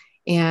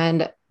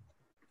 And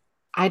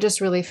I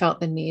just really felt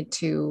the need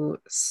to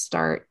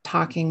start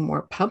talking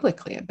more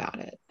publicly about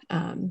it,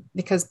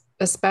 because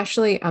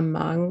especially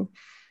among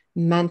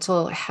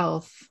mental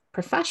health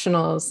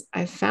professionals,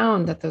 I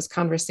found that those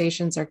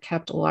conversations are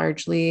kept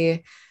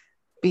largely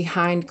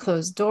behind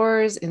closed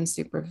doors in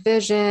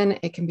supervision.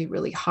 It can be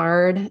really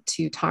hard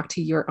to talk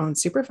to your own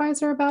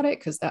supervisor about it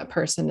because that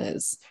person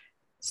is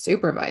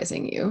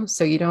supervising you.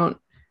 So you don't,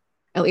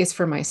 at least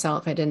for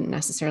myself, I didn't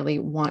necessarily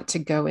want to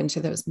go into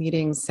those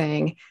meetings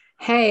saying,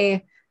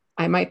 hey,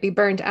 I might be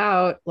burnt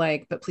out,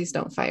 like, but please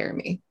don't fire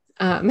me.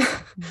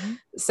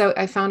 So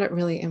I found it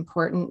really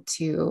important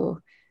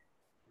to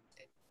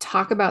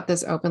talk about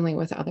this openly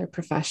with other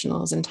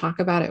professionals and talk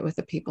about it with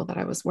the people that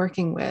I was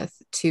working with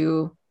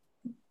to,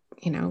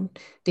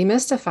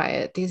 demystify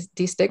it,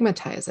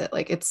 destigmatize it.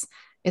 Like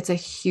it's a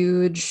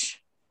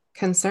huge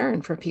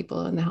concern for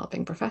people in the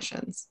helping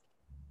professions.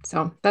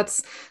 So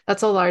that's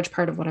a large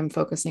part of what I'm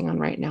focusing on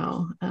right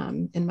now,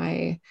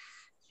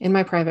 in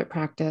my private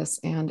practice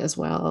and as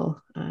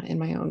well in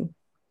my own,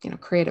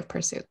 creative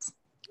pursuits.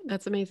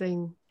 That's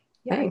amazing.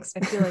 Yeah, thanks. I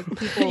feel like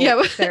people,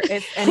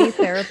 if any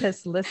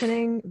therapists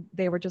listening,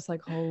 they were just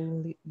like,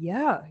 holy,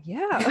 yeah,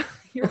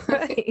 you're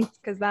right.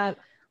 Because that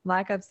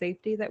lack of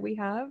safety that we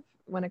have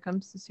when it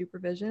comes to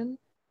supervision,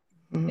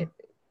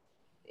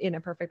 in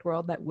a perfect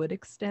world, that would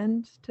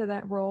extend to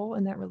that role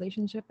and that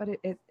relationship, but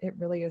it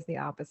really is the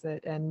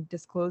opposite. And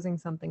disclosing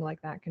something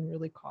like that can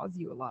really cause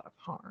you a lot of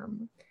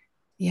harm.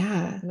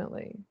 Yeah,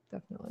 definitely.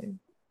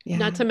 Yeah.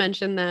 Not to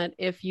mention that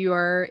if you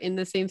are in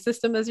the same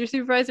system as your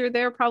supervisor,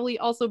 they're probably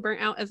also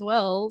burnt out as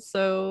well.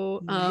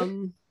 So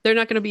they're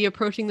not going to be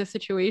approaching the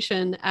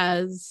situation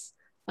as,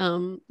 Yeah,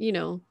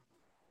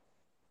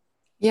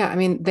 I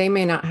mean, they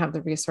may not have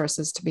the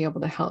resources to be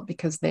able to help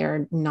because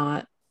they're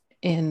not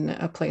in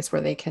a place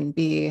where they can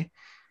be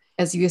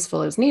as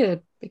useful as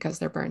needed because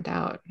they're burnt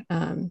out.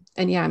 And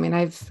yeah, I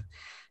mean,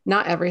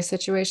 not every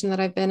situation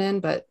that I've been in,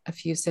 but a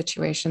few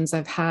situations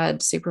I've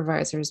had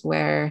supervisors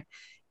where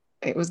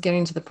it was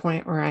getting to the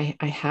point where I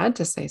had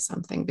to say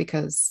something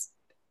because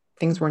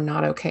things were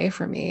not okay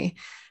for me.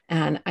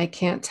 And I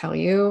can't tell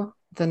you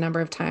the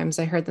number of times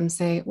I heard them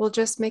say, well,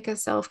 just make a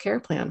self-care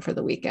plan for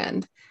the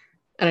weekend.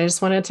 And I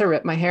just wanted to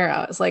rip my hair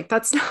out. It's like,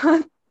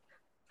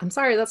 I'm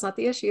sorry, that's not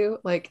the issue.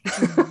 Like,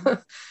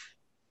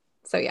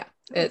 so yeah.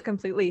 It's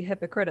completely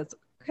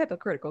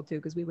hypocritical too,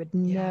 because we would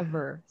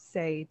never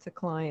say to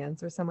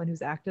clients or someone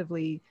who's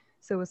actively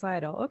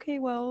suicidal, okay,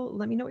 well,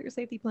 let me know what your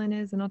safety plan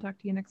is and I'll talk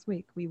to you next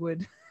week. We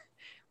would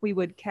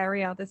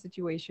carry out the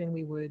situation.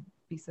 We would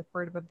be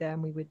supportive of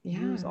them. We would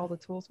use all the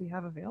tools we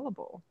have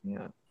available.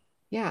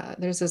 Yeah.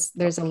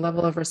 There's a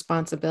level of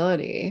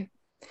responsibility,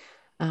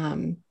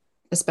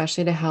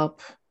 especially to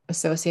help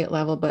associate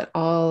level, but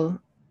all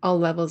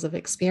levels of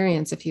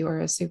experience. If you are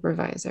a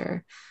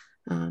supervisor,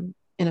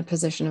 in a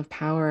position of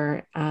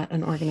power at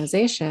an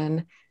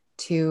organization,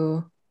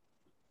 to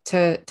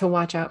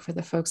watch out for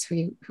the folks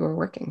who are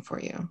working for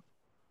you.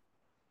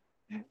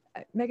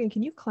 Megan,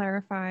 can you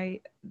clarify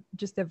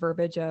just the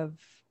verbiage of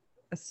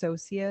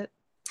associate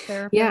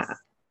therapist?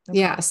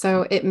 Yeah.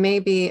 So it may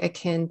be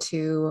akin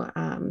to,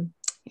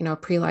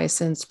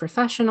 pre-licensed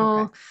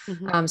professional.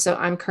 Okay. So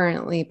I'm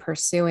currently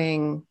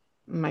pursuing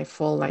my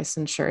full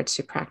licensure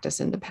to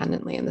practice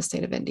independently in the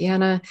state of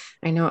Indiana.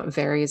 I know it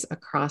varies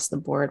across the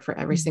board for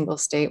every single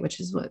state, which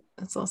is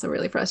it's also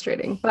really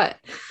frustrating, but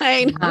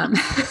I know.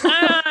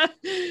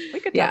 We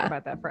could talk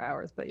about that for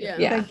hours, but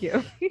thank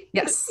you.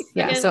 Yes.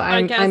 Yeah. Again, so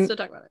I'm to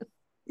talk about it.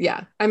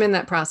 Yeah, I'm in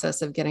that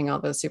process of getting all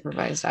those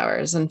supervised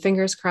hours, and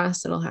fingers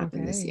crossed it'll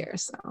happen this year.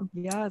 So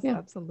yes,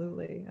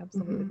 absolutely.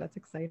 That's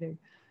exciting.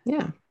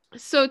 Yeah.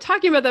 So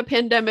talking about the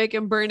pandemic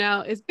and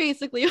burnout is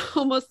basically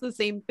almost the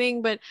same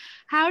thing, but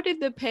how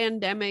did the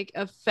pandemic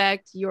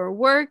affect your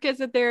work as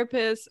a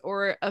therapist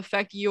or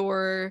affect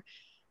your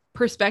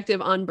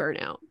perspective on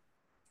burnout?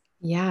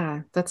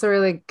 Yeah, that's a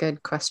really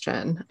good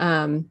question.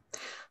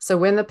 So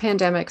when the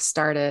pandemic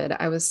started,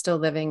 I was still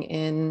living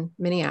in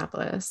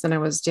Minneapolis and I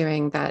was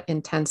doing that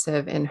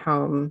intensive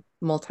in-home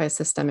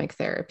multi-systemic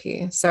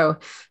therapy. So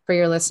for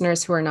your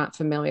listeners who are not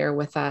familiar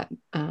with that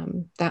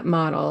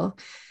model,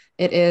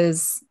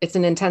 it's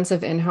an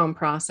intensive in-home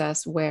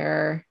process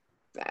where,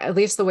 at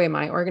least the way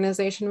my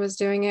organization was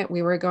doing it,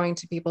 we were going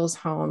to people's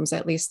homes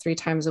at least 3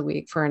 times a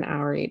week for an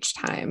hour each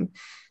time,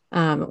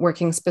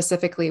 working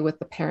specifically with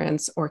the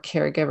parents or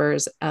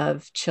caregivers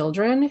of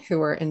children who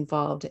were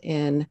involved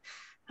in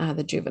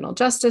the juvenile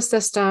justice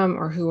system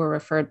or who were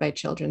referred by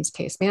children's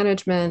case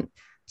management.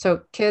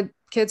 So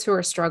kids who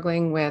are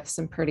struggling with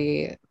some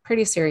pretty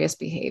serious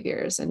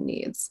behaviors and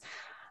needs.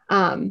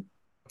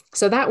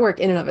 So that work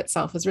in and of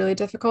itself was really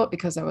difficult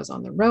because I was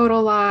on the road a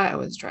lot. I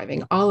was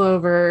driving all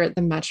over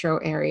the metro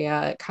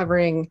area,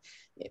 covering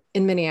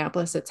in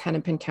Minneapolis, it's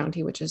Hennepin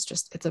County, which is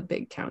it's a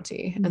big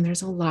county and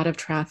there's a lot of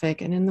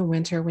traffic. And in the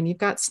winter, when you've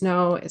got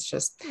snow, it's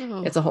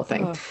a whole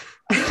thing.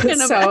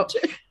 So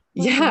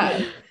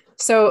yeah.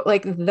 So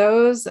like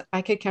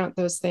I could count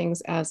those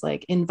things as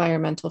like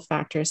environmental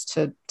factors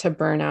to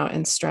burnout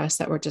and stress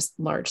that were just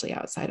largely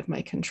outside of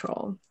my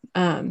control.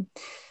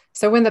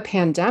 So when the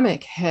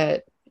pandemic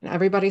hit, and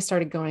everybody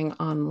started going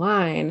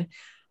online,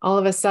 all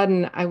of a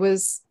sudden I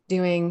was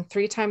doing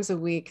 3 times a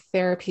week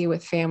therapy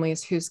with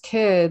families whose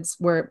kids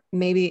were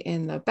maybe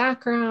in the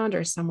background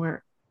or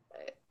somewhere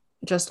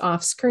just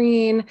off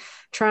screen,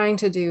 trying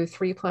to do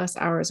 3+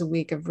 hours a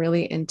week of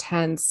really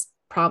intense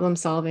problem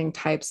solving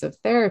types of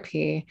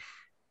therapy.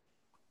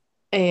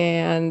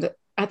 And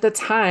at the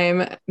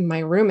time, my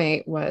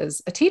roommate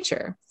was a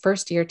teacher,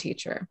 first-year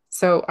teacher.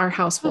 So our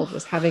household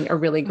was having a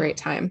really great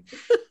time.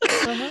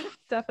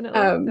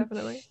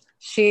 Definitely.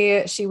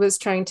 She was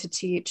trying to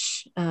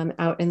teach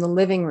out in the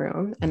living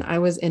room, and I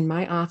was in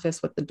my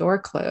office with the door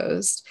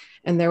closed.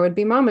 And there would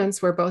be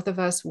moments where both of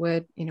us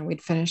would,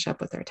 we'd finish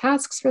up with our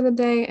tasks for the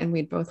day, and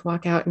we'd both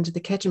walk out into the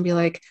kitchen and be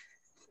like,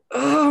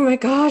 oh my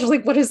gosh,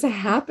 like what is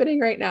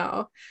happening right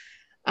now?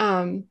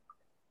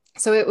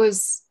 So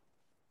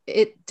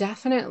it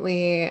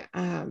definitely,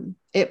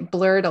 it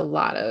blurred a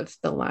lot of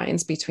the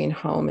lines between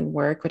home and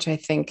work, which I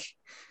think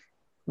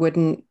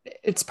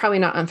it's probably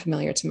not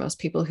unfamiliar to most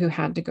people who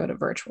had to go to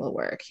virtual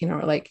work,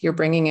 like you're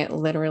bringing it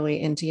literally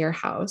into your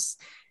house.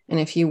 And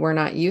if you were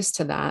not used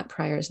to that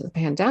prior to the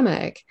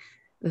pandemic,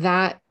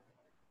 that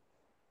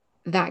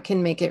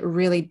can make it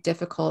really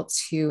difficult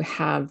to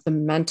have the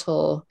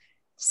mental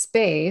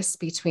space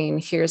between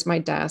here's my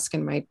desk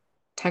and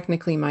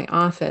technically my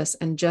office,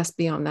 and just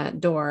beyond that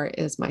door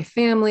is my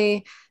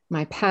family,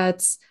 my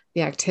pets,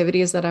 the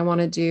activities that I want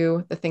to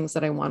do, the things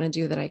that I want to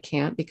do that I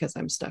can't because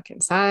I'm stuck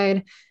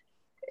inside.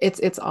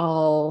 It's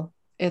all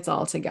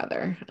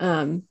together.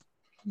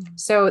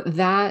 So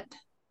that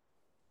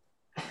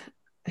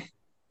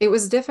it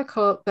was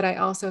difficult, but I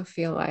also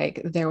feel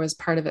like there was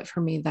part of it for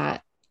me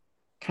that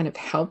kind of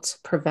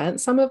helped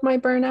prevent some of my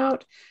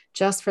burnout,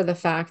 just for the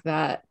fact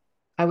that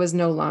I was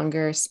no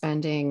longer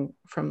spending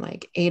from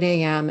like 8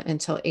 a.m.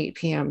 until 8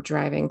 p.m.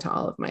 driving to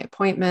all of my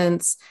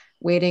appointments,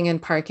 waiting in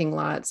parking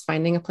lots,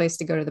 finding a place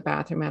to go to the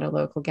bathroom at a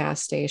local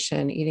gas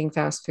station, eating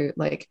fast food.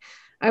 Like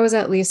I was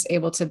at least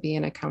able to be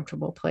in a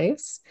comfortable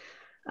place.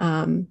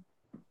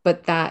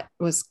 But that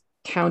was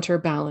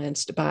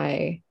counterbalanced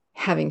by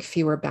having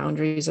fewer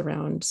boundaries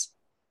around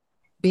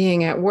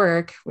being at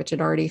work, which had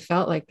already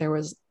felt like there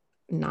was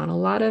not a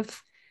lot of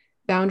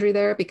boundary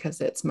there because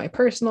it's my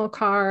personal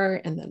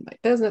car and then my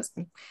business,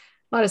 a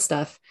lot of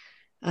stuff.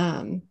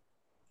 So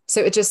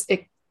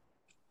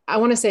I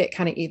want to say it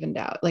kind of evened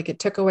out. Like it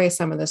took away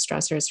some of the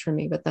stressors for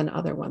me, but then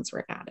other ones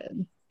were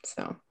added.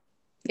 So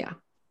yeah.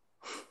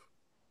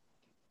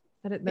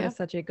 That is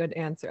such a good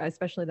answer,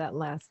 especially that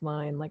last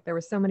line. Like there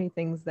were so many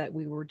things that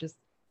we were just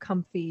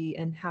comfy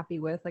and happy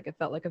with. Like it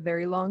felt like a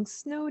very long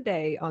snow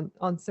day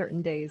on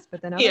certain days,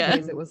 but then other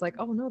days it was like,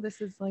 oh no,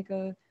 this is like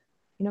a,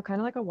 kind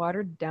of like a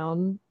watered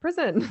down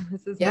prison.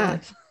 This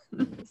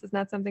is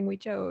not something we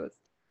chose.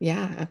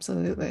 Yeah,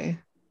 absolutely.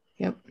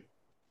 Yep.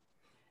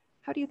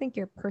 How do you think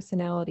your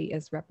personality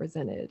is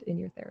represented in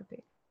your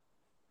therapy?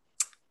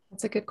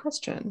 That's a good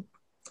question.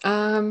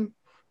 Well,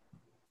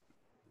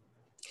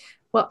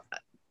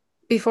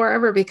 before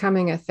ever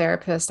becoming a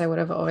therapist, I would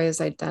have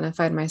always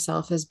identified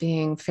myself as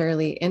being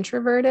fairly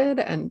introverted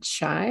and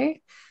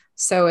shy.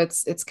 So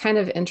it's kind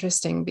of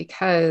interesting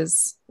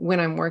because when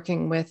I'm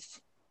working with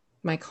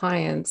my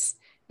clients,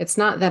 it's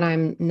not that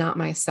I'm not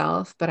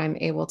myself, but I'm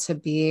able to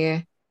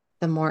be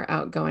the more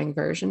outgoing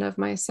version of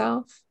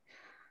myself.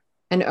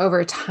 And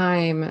over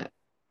time,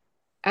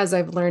 as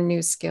I've learned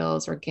new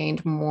skills or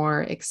gained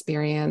more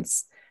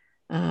experience,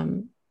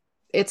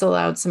 it's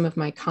allowed some of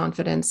my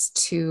confidence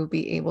to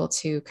be able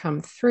to come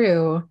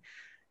through.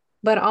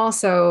 But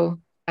also,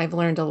 I've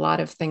learned a lot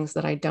of things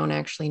that I don't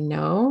actually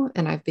know.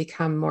 And I've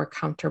become more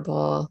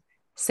comfortable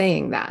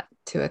saying that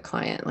to a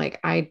client. Like,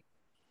 I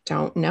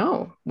don't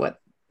know what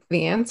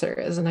the answer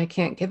is, and I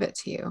can't give it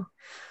to you.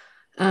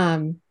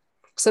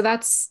 So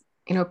that's,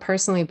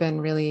 personally been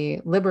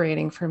really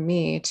liberating for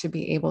me to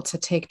be able to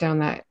take down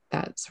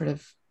that sort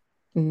of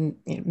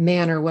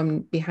man or woman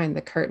behind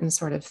the curtain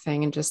sort of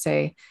thing and just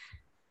say,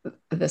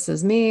 this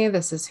is me,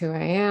 this is who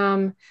I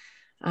am.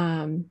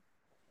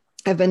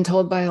 I've been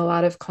told by a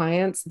lot of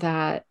clients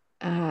that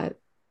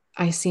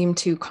I seem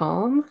too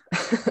calm.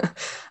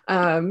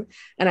 And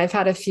I've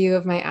had a few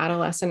of my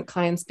adolescent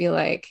clients be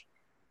like,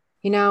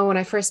 when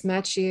I first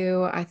met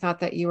you, I thought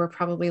that you were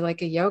probably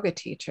like a yoga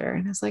teacher.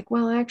 And I was like,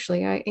 well,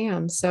 actually I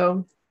am.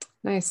 So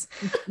nice.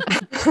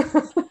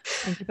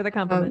 Thank you for the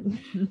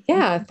compliment.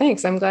 Yeah,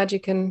 thanks. I'm glad you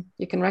can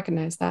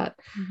recognize that.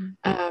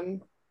 Mm-hmm.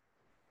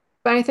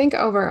 But I think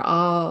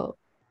overall,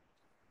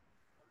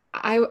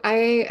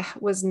 I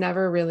was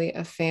never really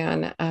a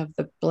fan of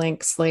the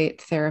blank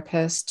slate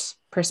therapist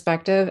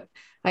perspective.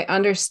 I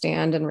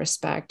understand and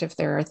respect if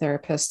there are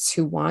therapists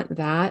who want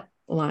that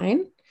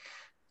line.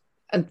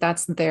 And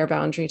that's their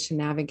boundary to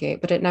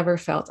navigate, but it never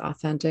felt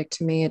authentic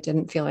to me. It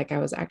didn't feel like I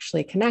was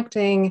actually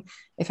connecting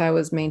if I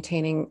was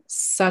maintaining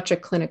such a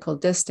clinical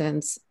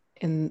distance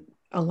in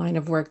a line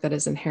of work that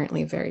is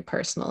inherently very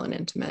personal and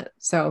intimate.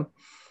 So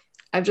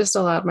I've just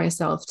allowed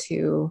myself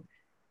to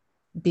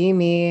be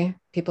me.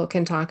 People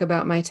can talk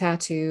about my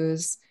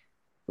tattoos.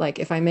 Like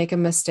if I make a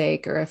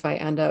mistake or if I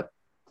end up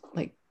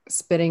like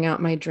spitting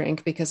out my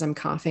drink because I'm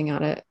coughing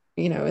on it,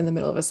 in the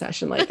middle of a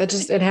session, like that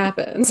just, it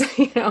happens,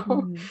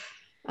 Mm-hmm.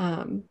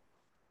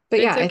 But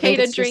it's yeah, I okay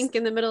think to drink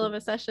in the middle of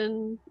a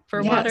session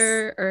for yes,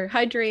 water or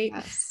hydrate.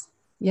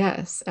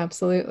 Yes,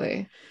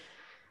 absolutely.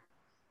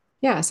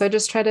 Yeah. So I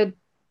just try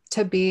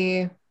to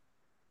be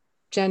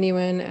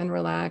genuine and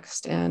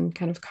relaxed and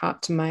kind of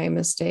cop to my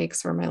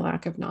mistakes or my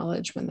lack of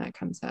knowledge when that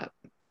comes up.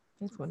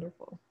 That's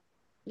wonderful.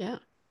 Yeah.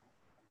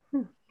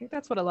 I think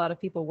that's what a lot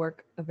of people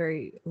work a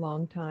very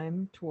long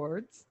time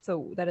towards.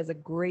 So that is a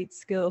great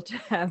skill to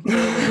have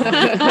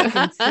to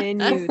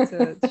continue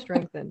to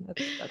strengthen.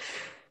 That's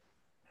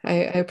I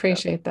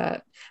appreciate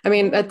that. I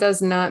mean, that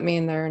does not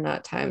mean there are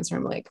not times where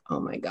I'm like, oh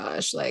my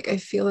gosh, like I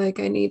feel like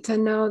I need to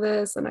know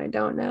this and I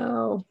don't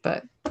know.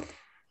 But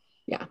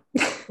yeah.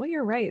 Well,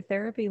 you're right.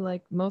 Therapy,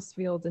 like most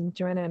fields, and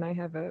Joanna and I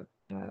have a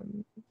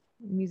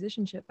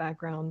musicianship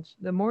background.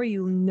 The more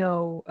you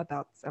know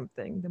about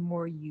something, the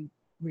more you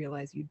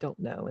realize you don't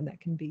know, and that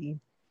can be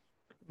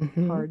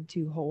hard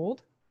to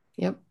hold.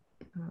 Yep.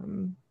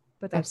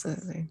 But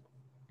absolutely,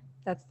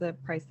 that's the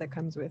price that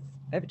comes with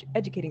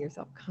educating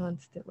yourself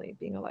constantly,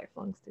 being a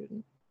lifelong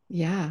student.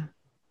 Yeah,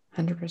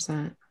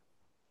 100%.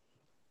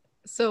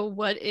 So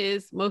what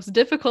is most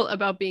difficult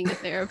about being a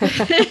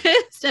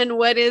therapist and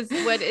what is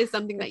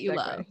something that you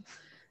love?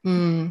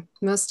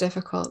 Most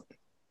difficult.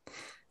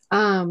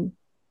 I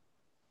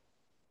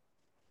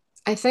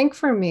think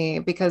for me,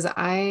 because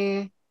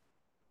I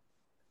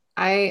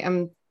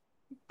am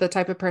the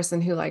type of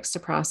person who likes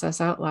to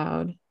process out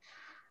loud.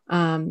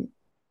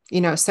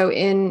 So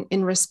in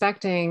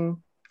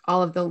respecting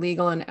all of the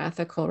legal and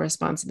ethical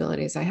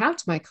responsibilities I have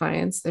to my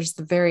clients, there's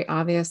the very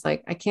obvious,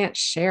 like I can't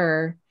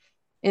share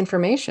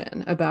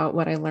information about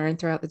what I learned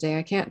throughout the day.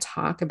 I can't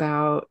talk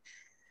about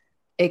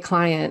a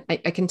client. I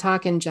can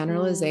talk in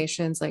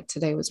generalizations, like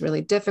today was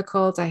really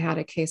difficult. I had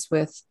a case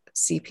with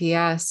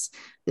CPS.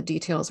 The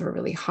details were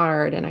really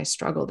hard and I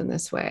struggled in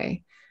this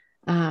way.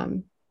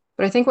 But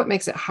I think what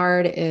makes it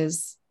hard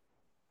is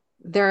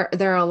there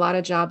are a lot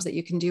of jobs that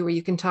you can do where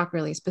you can talk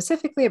really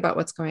specifically about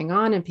what's going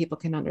on and people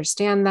can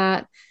understand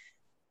that,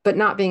 but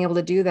not being able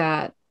to do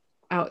that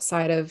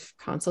outside of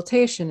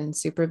consultation and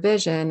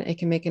supervision, it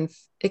can make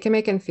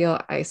them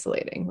feel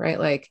isolating, right?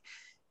 Like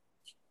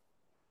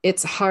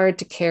it's hard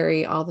to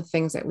carry all the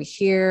things that we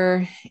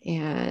hear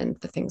and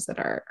the things that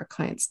our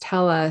clients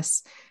tell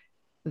us.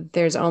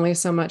 There's only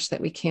so much that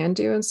we can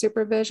do in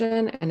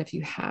supervision. And if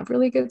you have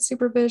really good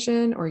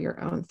supervision or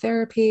your own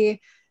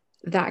therapy,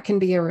 that can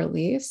be a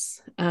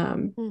release.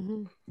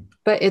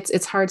 But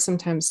it's hard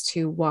sometimes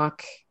to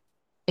walk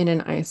in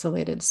an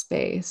isolated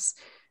space,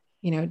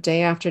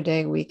 day after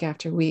day, week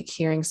after week,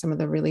 hearing some of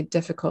the really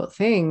difficult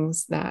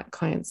things that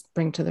clients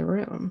bring to the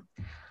room.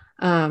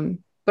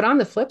 But on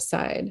the flip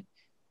side,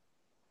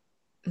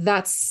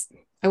 I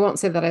won't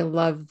say that I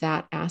love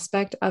that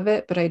aspect of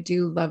it, but I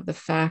do love the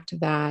fact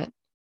that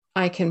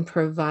I can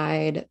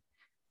provide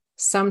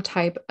some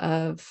type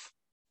of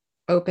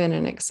open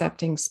and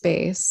accepting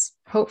space,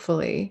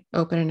 hopefully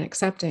open and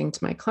accepting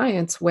to my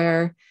clients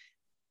where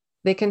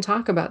they can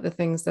talk about the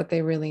things that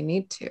they really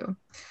need to.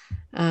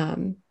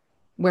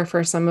 Where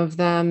for some of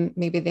them,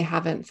 maybe they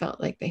haven't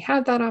felt like they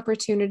had that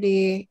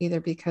opportunity,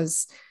 either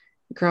because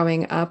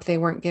growing up, they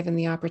weren't given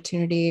the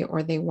opportunity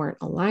or they weren't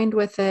aligned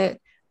with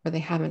it, or they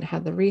haven't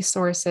had the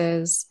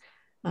resources.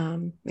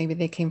 Maybe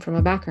they came from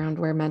a background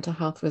where mental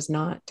health was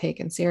not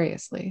taken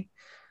seriously.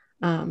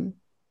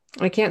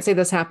 I can't say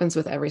this happens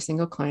with every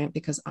single client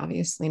because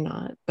obviously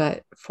not,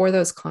 but for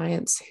those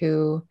clients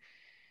who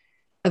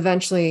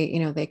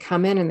eventually, they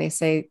come in and they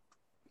say,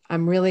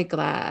 I'm really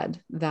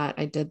glad that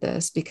I did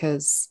this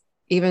because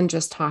even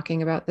just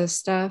talking about this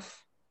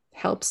stuff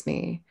helps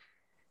me.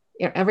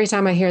 Every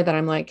time I hear that,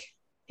 I'm like,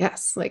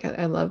 yes, like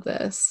I love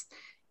this.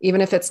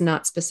 Even if it's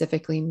not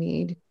specifically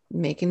me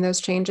making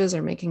those changes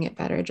or making it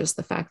better, just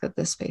the fact that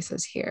this space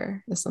is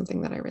here is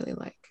something that I really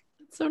like.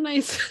 So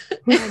nice.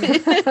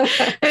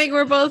 I think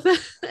we're both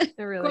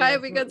really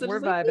quiet because we're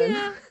vibing.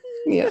 Like,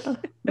 yeah.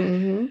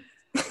 Mm-hmm.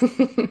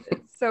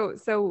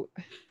 So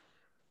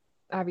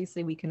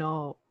obviously we can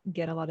all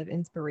get a lot of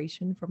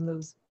inspiration from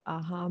those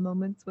aha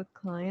moments with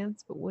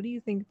clients, but what do you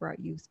think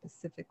brought you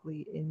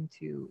specifically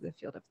into the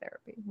field of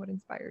therapy? What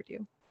inspired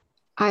you?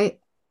 I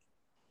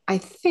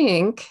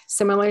think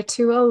similar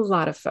to a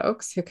lot of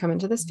folks who come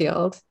into this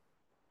field.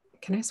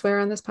 Can I swear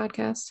on this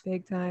podcast?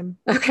 Big time.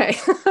 Okay.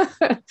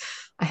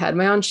 I had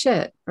my own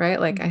shit, right?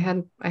 Like I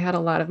had a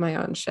lot of my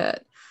own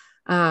shit.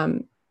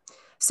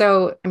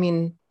 So, I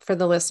mean, for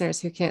the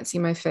listeners who can't see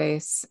my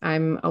face,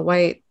 I'm a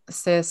white,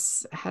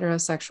 cis,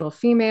 heterosexual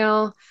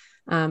female.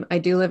 I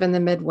do live in the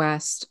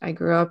Midwest. I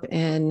grew up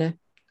in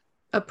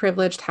a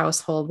privileged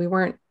household. We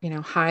weren't,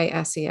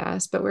 high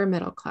SES, but we're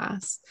middle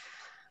class.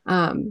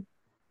 And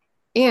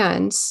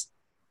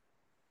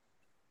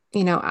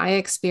I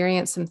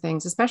experienced some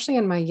things, especially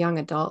in my young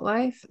adult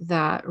life,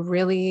 that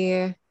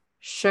really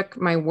shook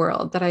my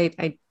world that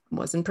I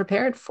wasn't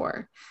prepared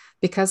for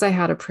because I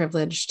had a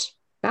privileged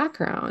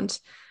background.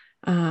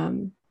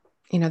 There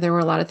were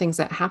a lot of things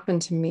that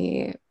happened to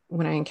me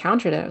when I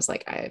encountered it. I was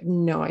like, I have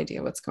no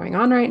idea what's going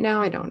on right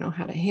now. I don't know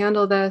how to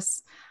handle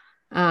this.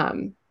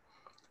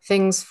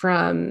 Things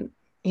from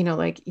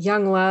like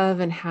young love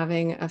and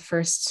having a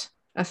first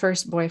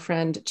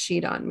boyfriend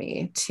cheat on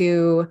me,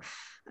 to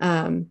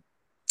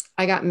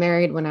I got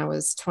married when I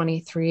was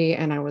 23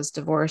 and I was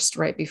divorced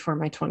right before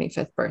my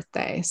 25th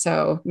birthday.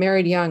 So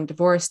married young,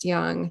 divorced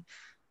young.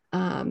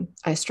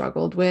 I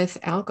struggled with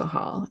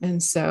alcohol.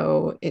 And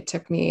so it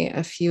took me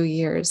a few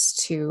years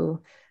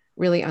to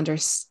really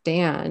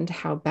understand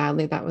how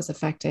badly that was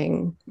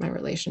affecting my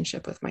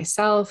relationship with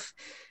myself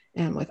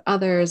and with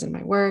others and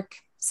my work.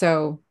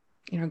 So,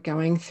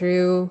 going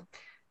through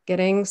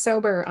getting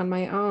sober on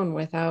my own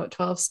without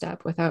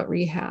 12-step, without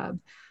rehab,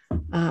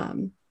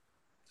 um,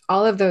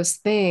 all of those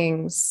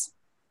things.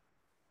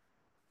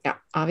 Yeah,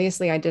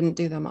 obviously I didn't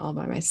do them all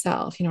by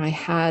myself. I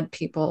had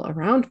people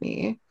around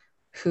me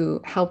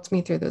who helped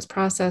me through those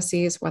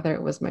processes, whether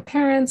it was my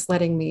parents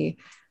letting me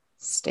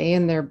stay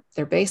in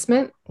their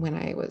basement when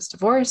I was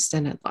divorced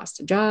and had lost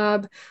a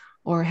job,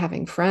 or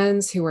having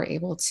friends who were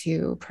able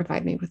to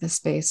provide me with a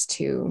space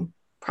to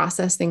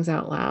process things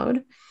out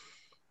loud.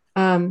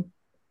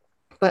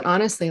 But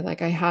honestly,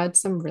 like, I had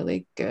some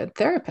really good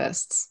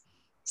therapists,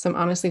 some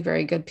honestly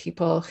very good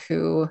people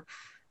who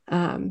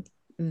um,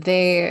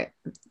 they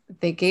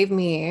gave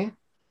me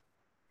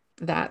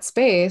that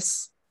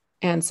space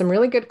and some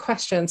really good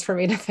questions for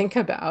me to think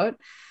about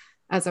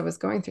as I was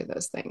going through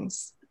those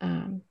things.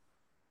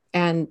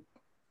 And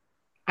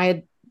I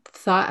had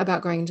thought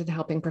about going into the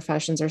helping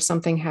professions or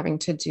something having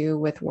to do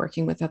with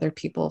working with other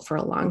people for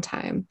a long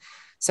time.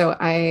 So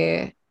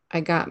I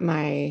got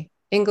my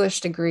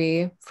English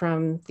degree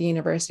from the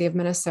University of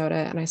Minnesota,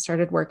 and I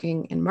started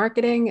working in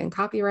marketing and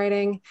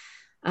copywriting.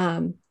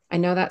 I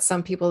know that's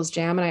some people's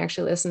jam. And I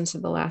actually listened to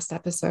the last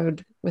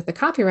episode with the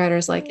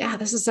copywriters, like, yeah,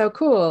 this is so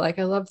cool. Like,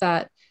 I love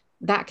that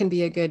that can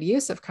be a good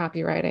use of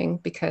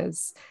copywriting,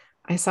 because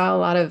I saw a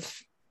lot of,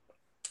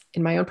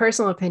 in my own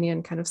personal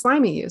opinion, kind of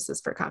slimy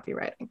uses for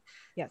copywriting.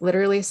 Yes.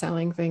 Literally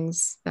selling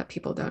things that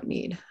people don't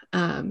need.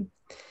 And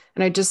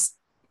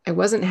I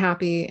wasn't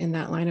happy in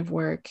that line of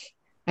work.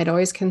 I'd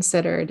always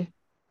considered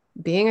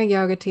being a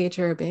yoga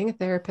teacher, being a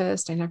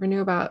therapist. I never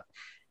knew about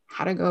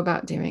how to go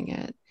about doing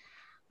it.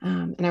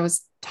 And I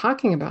was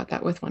talking about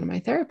that with one of my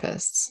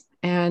therapists,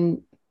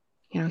 and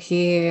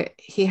he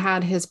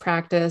had his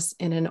practice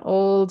in an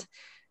old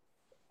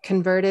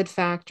converted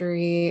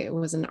factory. It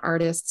was an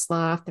artist's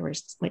loft. There were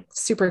like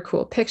super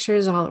cool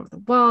pictures all over the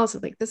walls.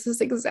 Like, this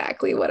is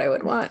exactly what I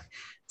would want.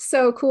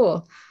 So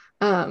cool.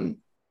 And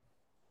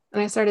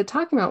I started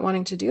talking about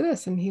wanting to do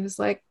this, and he was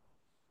like,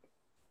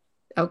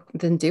 "Oh,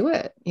 then do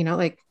it.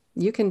 Like,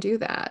 you can do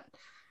that.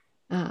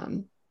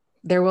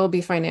 There will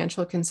be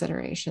financial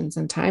considerations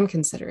and time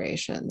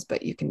considerations,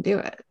 but you can do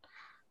it."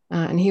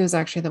 And he was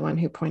actually the one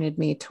who pointed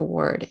me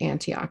toward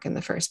Antioch in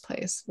the first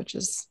place, which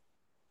is,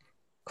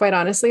 quite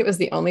honestly, it was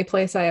the only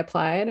place I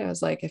applied. I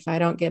was like, if I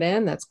don't get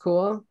in, that's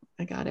cool.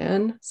 I got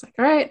in. It's like,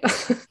 all right,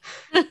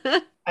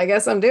 I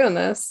guess I'm doing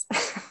this.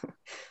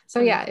 So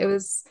yeah, it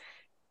was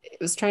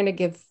trying to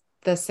give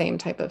the same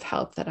type of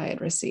help that I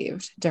had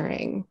received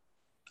during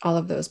all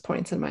of those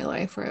points in my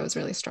life where I was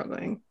really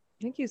struggling.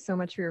 Thank you so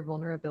much for your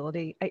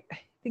vulnerability. I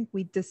think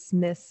we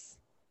dismiss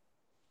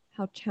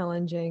how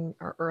challenging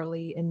our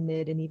early and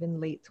mid and even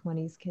late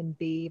 20s can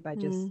be by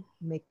just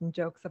making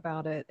jokes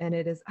about it. And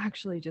it is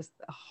actually just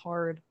a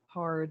hard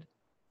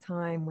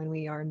time when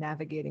we are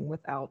navigating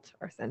without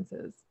our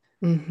senses.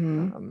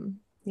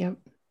 Yep.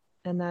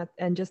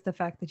 And just the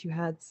fact that you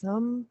had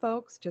some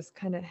folks just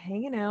kind of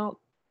hanging out,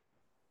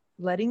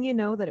 letting you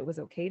know that it was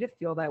okay to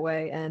feel that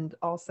way, and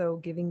also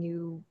giving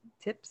you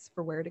tips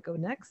for where to go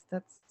next.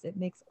 It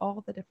makes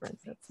all the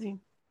difference. That's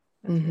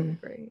really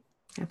great.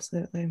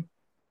 Absolutely.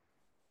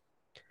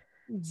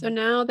 So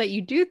now that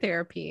you do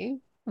therapy,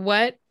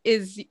 what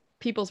is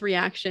people's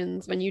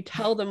reactions when you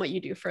tell them what you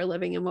do for a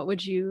living, and what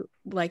would you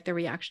like the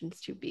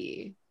reactions to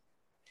be?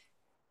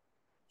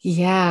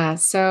 Yeah.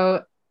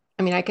 So,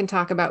 I mean, I can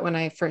talk about when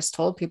I first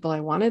told people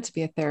I wanted to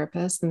be a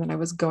therapist and that I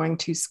was going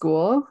to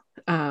school.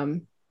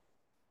 And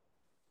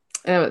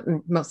I was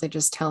mostly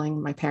just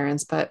telling my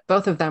parents, but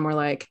both of them were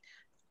like,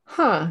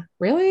 huh,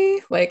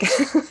 really? Like,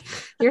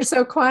 you're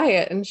so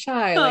quiet and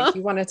shy. Like,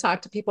 you want to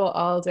talk to people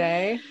all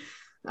day.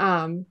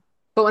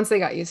 But once they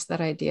got used to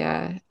that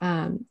idea,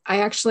 I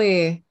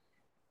actually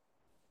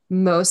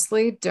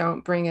mostly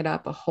don't bring it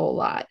up a whole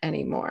lot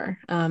anymore.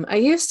 I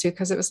used to,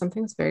 because it was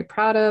something I was very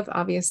proud of.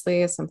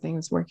 Obviously, it's something I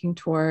was working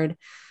toward.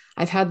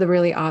 I've had the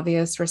really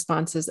obvious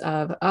responses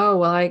of, oh,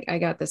 well, I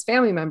got this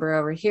family member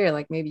over here.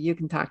 Like, maybe you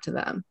can talk to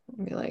them.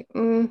 And be like,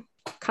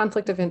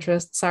 conflict of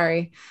interest.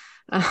 Sorry.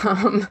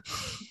 So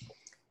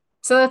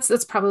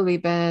that's probably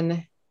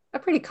been a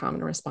pretty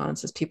common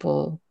response, is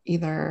people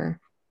either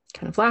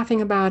kind of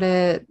laughing about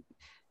it,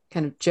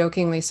 kind of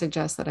jokingly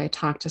suggest that I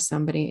talk to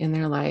somebody in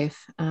their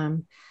life.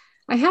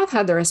 I have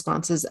had the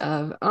responses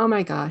of, oh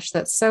my gosh,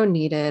 that's so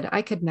needed.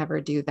 I could never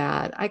do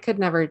that. I could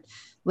never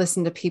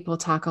listen to people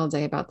talk all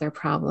day about their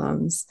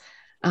problems.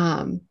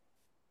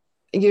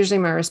 Usually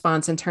my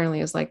response internally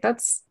is like,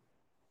 that's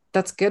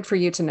good for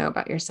you to know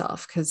about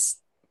yourself, because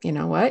you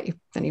know what,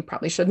 then you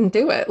probably shouldn't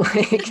do it.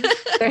 Like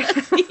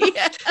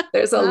Yeah.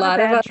 there's a Not lot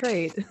a bad of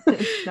trade.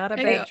 Not a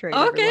I bad go, trade.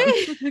 okay,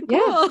 Everyone. Yeah.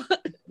 cool.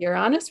 You're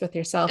honest with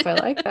yourself. I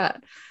like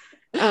that.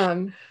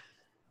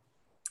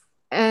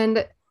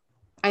 And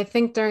I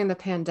think during the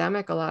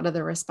pandemic, a lot of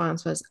the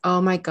response was,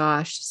 oh my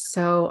gosh,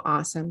 so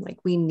awesome. Like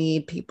we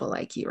need people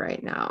like you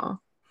right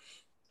now,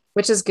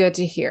 which is good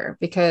to hear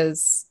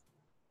because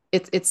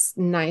it's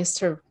nice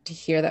to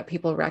hear that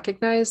people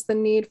recognize the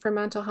need for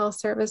mental health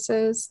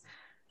services.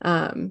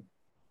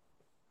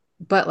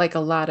 But like a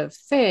lot of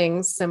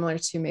things similar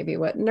to maybe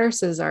what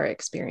nurses are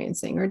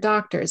experiencing or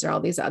doctors or all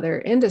these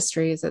other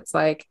industries, it's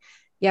like,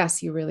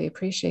 yes, you really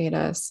appreciate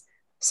us.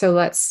 So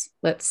let's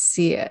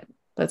see it.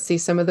 Let's see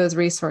some of those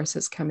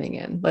resources coming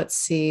in. Let's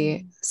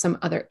see some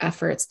other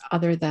efforts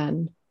other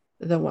than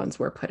the ones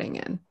we're putting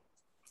in.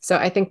 So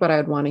I think what I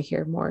would want to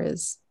hear more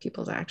is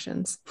people's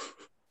actions.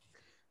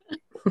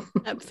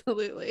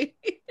 Absolutely.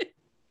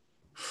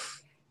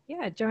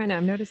 Yeah, Joanna,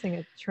 I'm noticing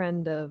a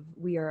trend of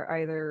we are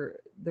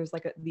either there's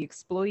like the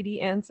exploity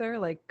answer,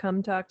 like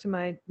come talk to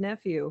my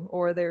nephew,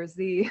 or there's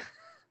the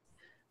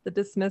the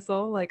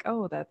dismissal, like,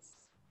 oh, that's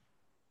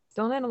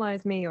don't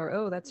analyze me, or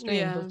oh, that's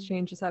strange, Yeah. let's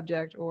change the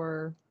subject,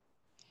 or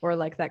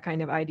like that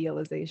kind of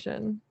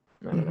idealization.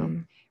 I don't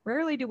know.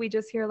 Rarely do we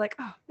just hear like,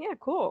 oh yeah,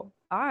 cool,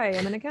 I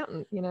am an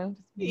accountant,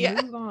 just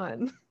Yeah. move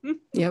on.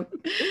 Yep.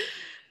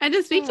 And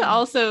to speak to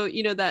also,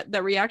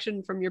 that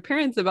reaction from your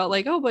parents about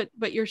like, oh,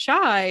 but you're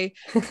shy.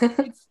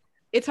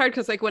 It's hard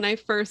because like when I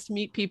first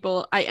meet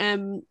people, I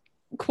am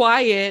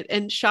quiet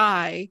and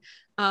shy.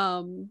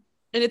 And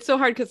it's so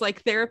hard because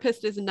like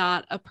therapist is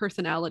not a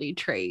personality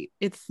trait.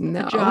 It's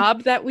No. a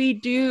job that we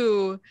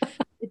do.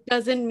 It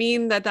doesn't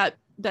mean that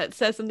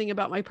says something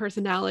about my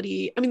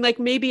personality. I mean, like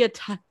maybe a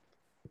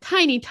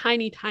tiny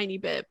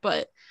bit,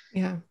 but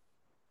yeah.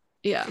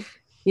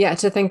 Yeah,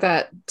 to think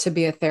that to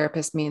be a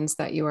therapist means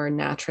that you are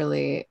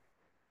naturally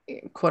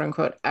quote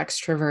unquote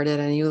extroverted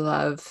and you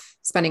love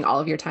spending all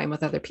of your time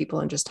with other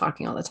people and just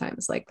talking all the time.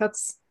 It's like,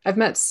 I've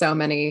met so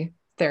many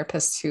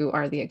therapists who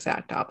are the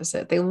exact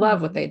opposite. They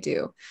love what they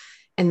do.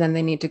 And then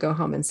they need to go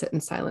home and sit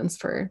in silence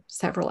for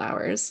several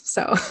hours.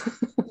 So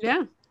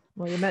yeah.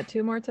 Well, you met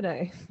two more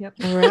today. Yep.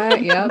 All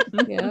right. Yep.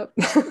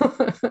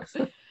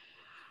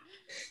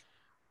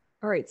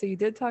 All right. So you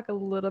did talk a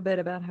little bit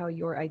about how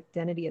your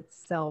identity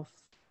itself,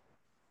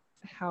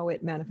 how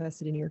it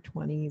manifested in your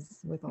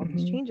 20s with all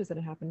these changes that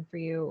had happened for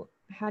you.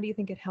 How do you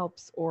think it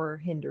helps or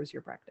hinders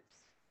your practice?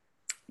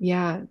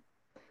 Yeah.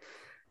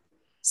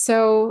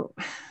 So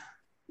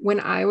when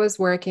I was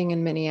working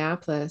in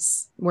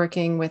Minneapolis,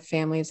 working with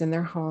families in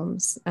their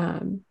homes,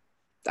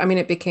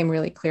 it became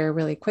really clear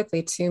really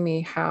quickly to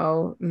me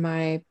how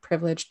my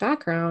privileged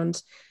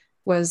background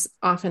was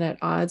often at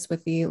odds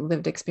with the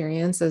lived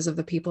experiences of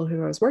the people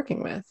who I was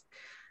working with.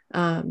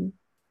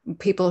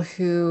 People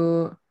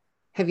who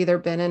have either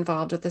been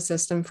involved with the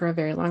system for a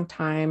very long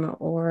time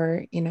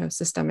or,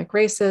 systemic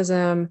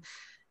racism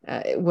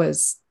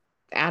was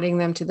adding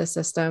them to the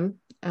system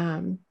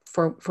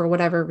for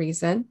whatever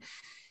reason.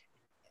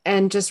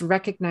 And just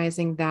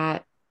recognizing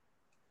that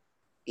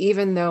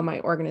even though my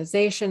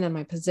organization and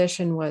my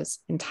position was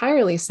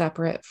entirely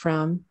separate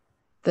from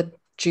the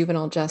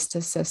juvenile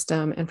justice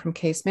system and from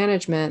case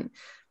management,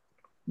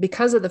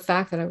 because of the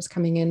fact that I was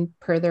coming in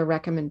per their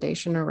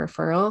recommendation or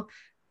referral,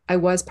 I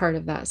was part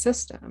of that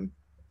system.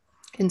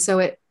 And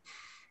so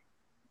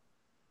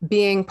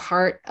being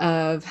part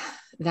of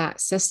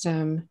that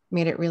system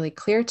made it really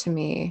clear to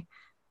me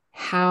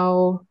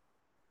how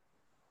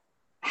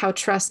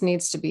trust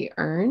needs to be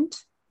earned.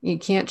 You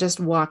can't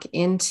just walk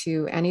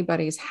into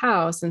anybody's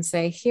house and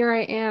say, here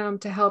I am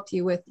to help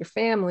you with your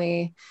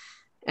family,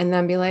 and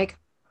then be like,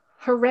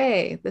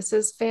 hooray, this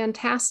is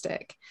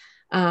fantastic.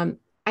 I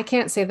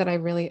can't say that I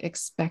really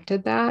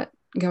expected that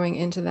going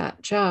into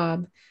that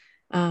job.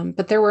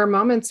 But there were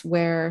moments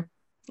where,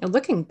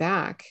 looking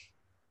back,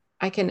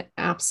 I can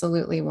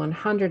absolutely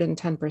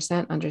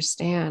 110%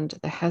 understand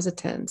the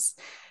hesitance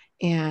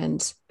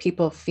and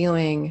people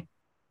feeling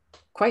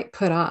quite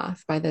put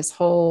off by this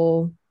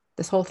whole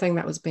thing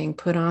that was being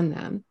put on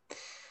them.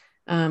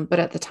 But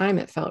at the time,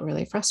 it felt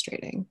really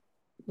frustrating,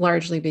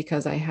 largely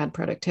because I had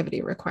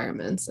productivity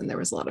requirements and there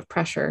was a lot of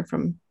pressure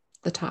from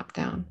the top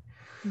down.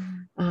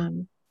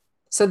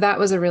 So that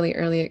was a really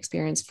early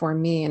experience for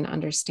me in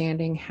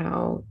understanding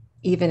how,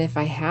 even if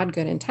I had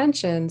good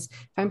intentions,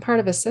 if I'm part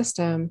of a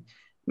system,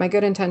 my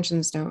good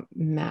intentions don't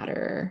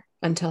matter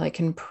until I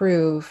can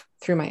prove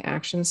through my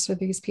actions to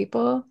these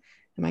people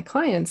and my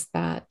clients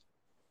that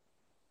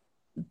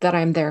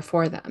I'm there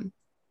for them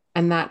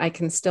and that I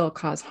can still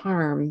cause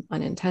harm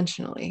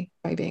unintentionally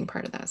by being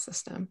part of that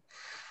system.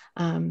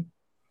 In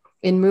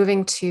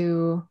moving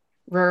to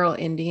rural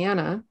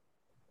Indiana,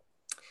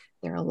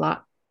 there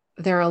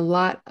are a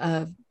lot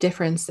of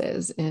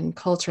differences in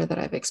culture that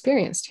I've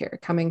experienced here,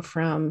 coming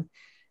from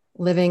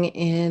living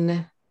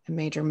in a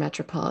major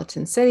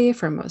metropolitan city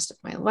for most of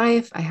my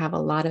life. I have a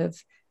lot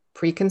of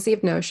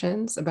preconceived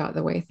notions about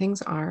the way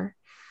things are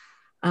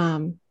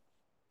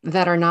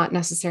that are not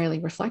necessarily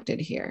reflected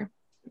here.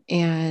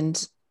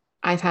 And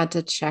I've had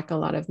to check a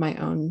lot of my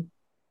own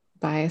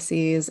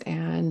biases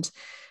and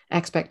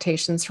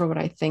expectations for what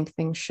I think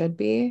things should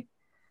be.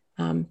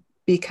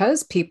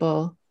 Because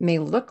people may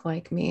look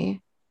like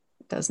me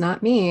does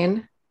not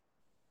mean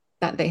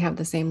that they have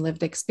the same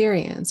lived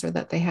experience or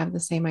that they have the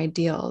same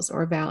ideals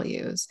or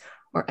values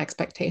or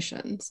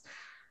expectations.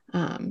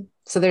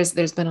 So there's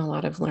been a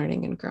lot of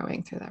learning and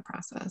growing through that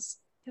process.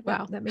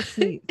 Wow. That makes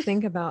me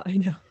think about, I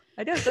know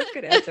such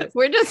good answers.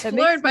 We're just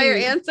floored by your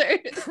answers.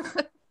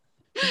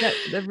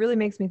 that really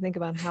makes me think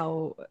about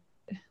how,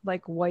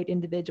 like, white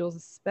individuals,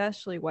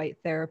 especially white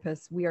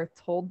therapists, we are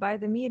told by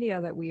the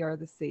media that we are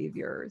the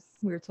saviors.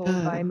 We're told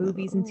by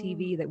movies and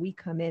TV that we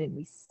come in and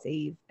we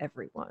save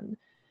everyone.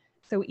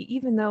 So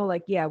even though,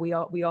 like, yeah, we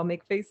all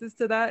make faces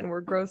to that and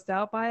we're grossed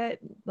out by it,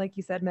 like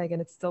you said, Megan,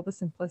 it's still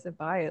this implicit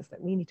bias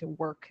that we need to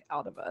work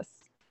out of us.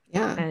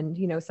 Yeah. And,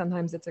 you know,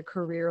 sometimes it's a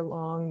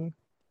career-long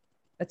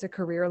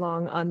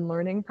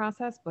unlearning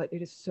process, but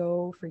it is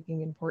so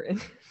freaking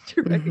important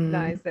to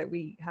recognize that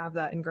we have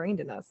that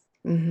ingrained in us.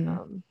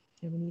 And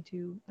we need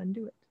to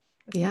undo it.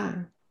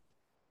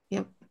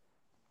 Yep.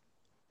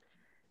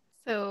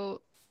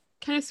 So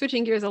kind of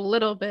switching gears a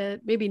little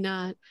bit, maybe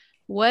not.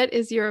 What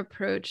is your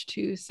approach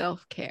to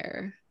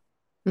self-care?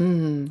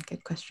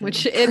 Good question.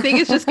 Which I think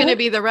is just going to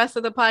be the rest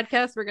of the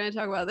podcast. We're going to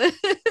talk about this.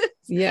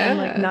 Yeah. And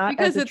like, not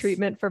because as a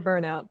treatment for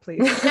burnout,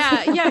 please.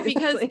 Yeah.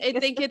 Because I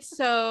think it's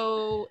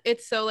so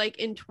like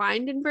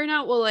entwined in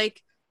burnout. Well, like,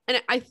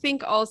 and I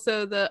think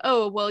also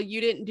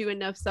you didn't do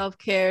enough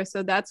self-care,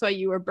 so that's why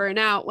you were burnt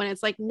out, when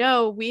it's like,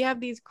 no, we have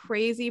these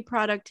crazy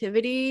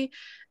productivity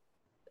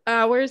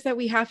hours that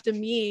we have to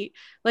meet.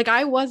 Like,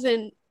 I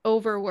wasn't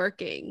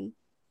overworking.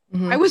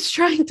 I was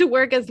trying to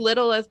work as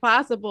little as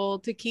possible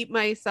to keep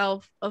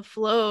myself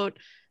afloat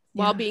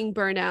while being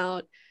burnt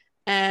out.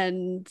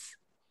 And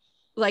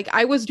like,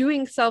 I was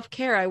doing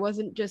self-care. I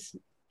wasn't just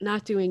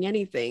not doing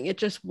anything. It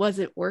just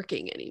wasn't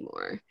working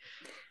anymore.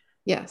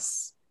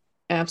 Yes,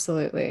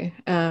 absolutely.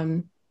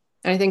 And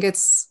I think it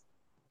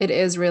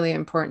is really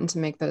important to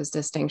make those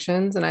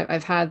distinctions. And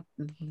I've had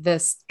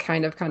this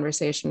kind of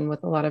conversation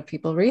with a lot of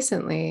people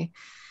recently.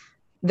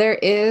 There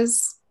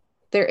is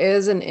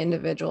an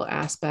individual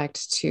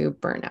aspect to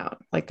burnout.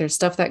 Like, there's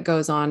stuff that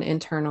goes on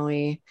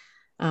internally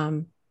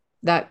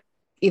that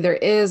either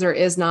is or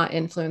is not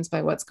influenced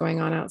by what's going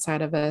on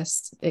outside of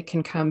us. It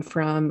can come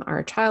from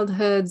our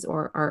childhoods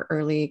or our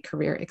early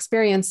career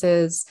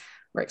experiences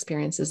or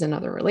experiences in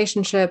other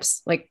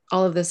relationships. Like,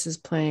 all of this is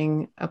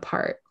playing a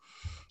part.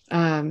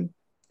 And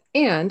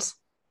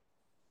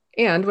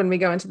when we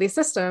go into these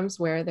systems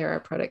where there are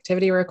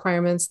productivity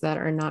requirements that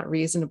are not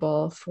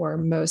reasonable for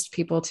most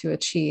people to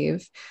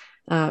achieve,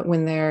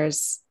 when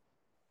there's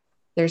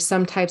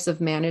some types of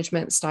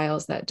management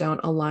styles that don't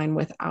align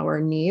with our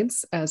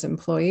needs as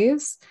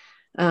employees,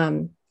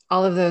 all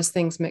of those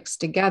things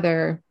mixed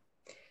together,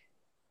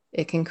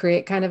 it can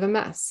create kind of a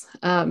mess,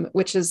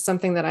 which is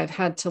something that I've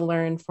had to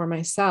learn for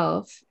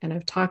myself. And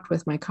I've talked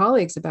with my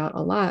colleagues about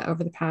a lot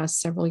over the past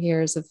several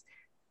years of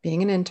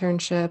being in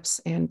internships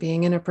and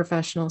being in a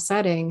professional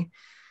setting.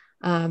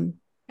 And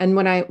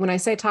when I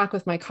say talk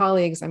with my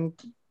colleagues,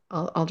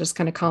 I'll just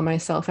kind of call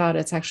myself out.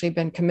 It's actually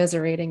been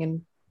commiserating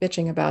and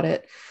bitching about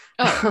it.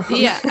 Oh,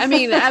 yeah. I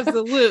mean,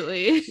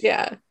 absolutely.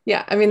 Yeah.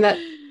 I mean,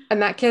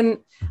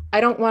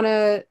 I don't want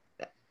to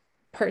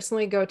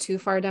personally go too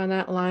far down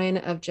that line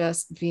of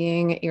just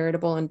being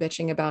irritable and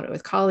bitching about it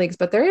with colleagues,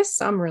 but there is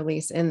some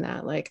release in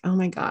that. Like, oh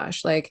my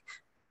gosh, like,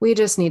 we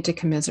just need to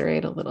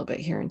commiserate a little bit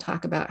here and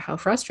talk about how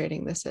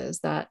frustrating this is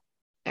that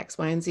X,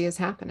 Y, and Z is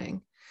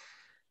happening.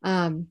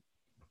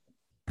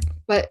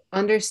 But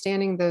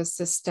understanding those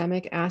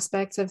systemic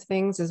aspects of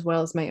things, as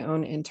well as my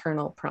own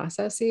internal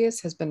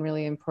processes, has been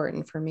really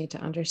important for me to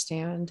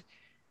understand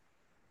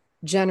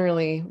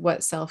generally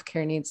what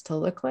self-care needs to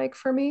look like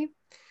for me.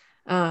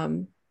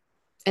 And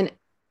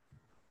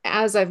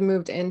as I've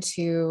moved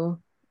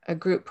into a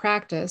group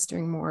practice,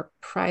 doing more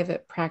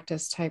private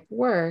practice type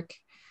work,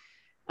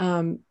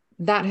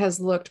 that has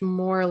looked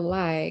more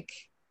like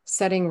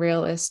setting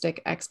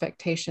realistic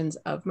expectations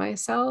of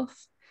myself,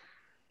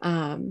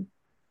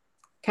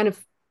 kind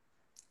of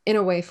in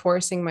a way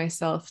forcing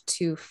myself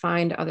to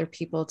find other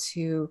people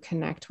to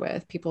connect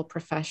with, people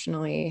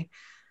professionally,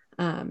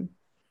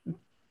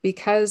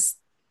 because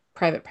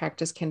private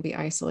practice can be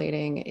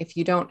isolating if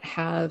you don't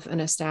have an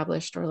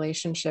established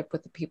relationship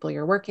with the people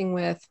you're working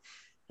with.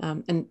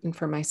 And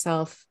for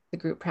myself, the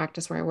group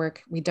practice where I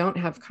work, we don't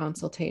have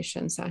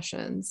consultation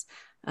sessions.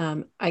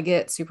 I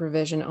get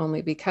supervision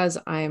only because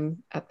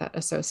I'm at that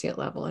associate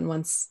level. And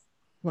once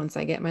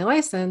I get my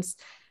license,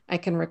 I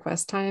can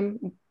request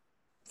time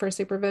for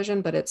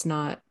supervision, but it's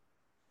not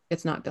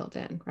built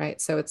in,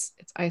 right? So it's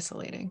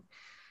isolating.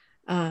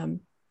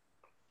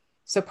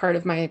 So part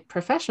of my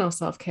professional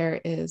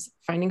self-care is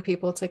finding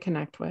people to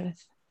connect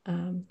with.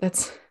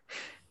 That's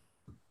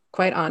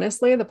quite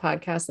honestly, the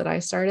podcast that I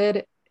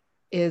started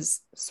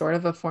is sort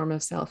of a form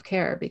of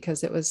self-care,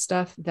 because it was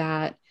stuff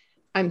that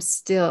I'm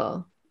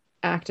still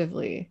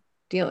actively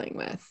dealing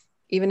with.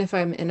 Even if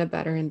I'm in a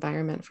better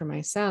environment for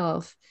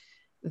myself,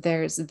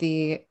 there's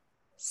the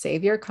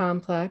savior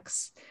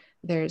complex.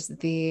 There's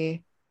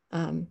the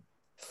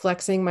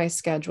flexing my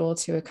schedule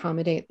to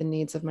accommodate the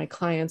needs of my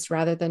clients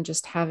rather than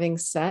just having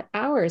set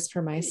hours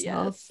for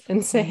myself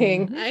and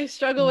saying, I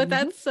struggle with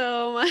that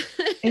so much.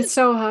 It's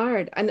so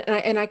hard.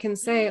 And I can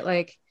say,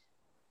 like,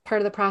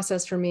 part of the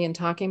process for me in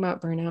talking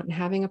about burnout and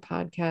having a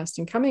podcast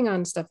and coming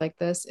on stuff like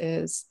this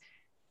is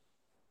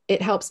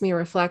it helps me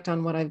reflect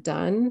on what I've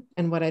done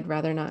and what I'd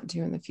rather not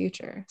do in the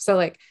future. So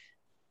like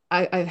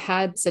I've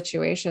had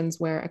situations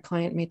where a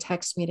client may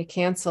text me to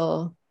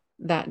cancel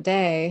that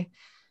day.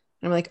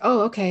 And I'm like,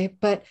 oh, okay,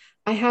 but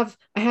I have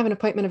an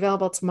appointment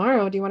available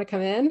tomorrow. Do you want to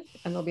come in?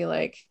 And they'll be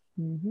like,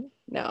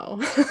 no.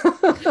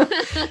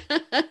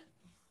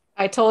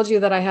 I told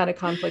you that I had a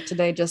conflict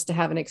today just to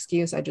have an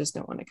excuse. I just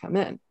don't want to come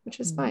in, which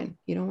is fine.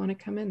 You don't want to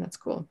come in. That's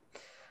cool.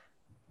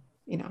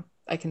 You know,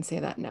 I can say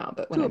that now,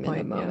 but when I'm in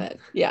the moment,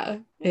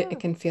 it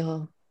can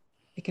feel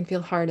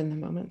hard in the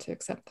moment to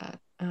accept that.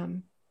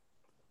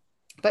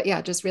 But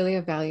yeah, just really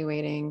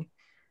evaluating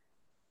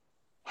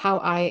how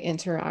I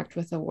interact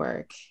with the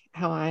work,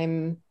 how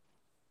I'm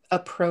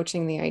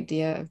approaching the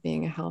idea of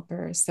being a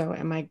helper. So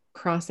am I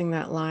crossing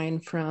that line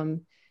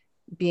from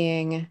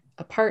being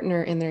a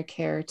partner in their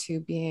care to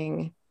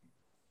being,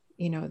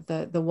 you know,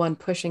 the one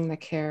pushing the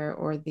care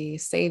or the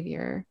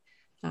savior?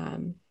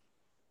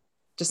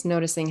 Just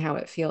noticing how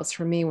it feels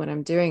for me when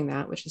I'm doing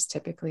that, which is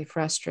typically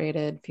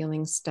frustrated,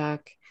 feeling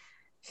stuck,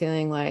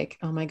 feeling like,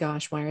 oh my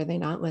gosh, why are they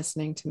not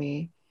listening to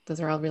me? Those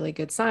are all really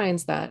good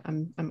signs that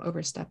I'm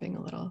overstepping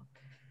a little.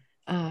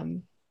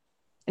 And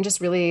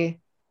just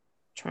really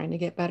trying to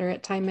get better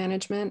at time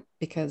management,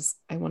 because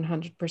I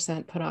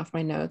 100% put off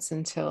my notes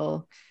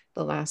until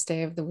the last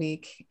day of the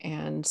week.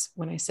 And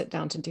when I sit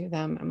down to do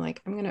them, I'm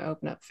like, I'm going to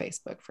open up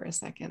Facebook for a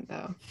second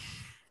though.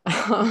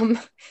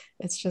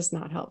 It's just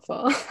not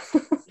helpful.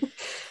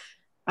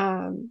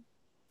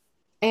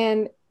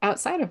 And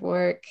outside of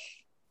work,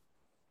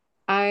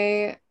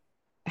 I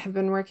have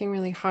been working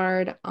really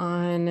hard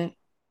on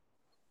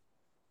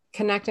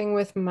connecting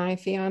with my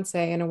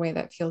fiance in a way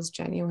that feels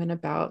genuine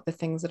about the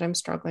things that I'm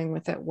struggling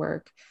with at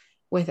work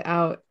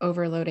without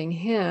overloading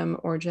him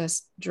or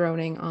just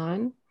droning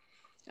on.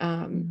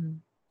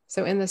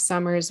 So in the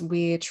summers,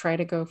 we try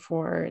to go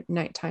for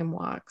nighttime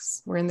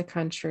walks. We're in the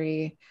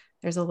country.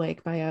 There's a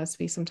lake by us.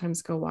 We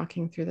sometimes go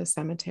walking through the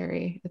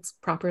cemetery. It's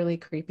properly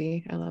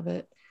creepy. I love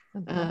it. I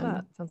love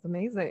that. Sounds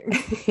amazing.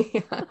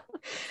 Yeah.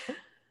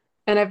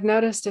 And I've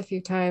noticed a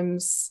few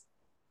times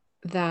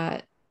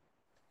that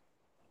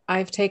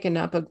I've taken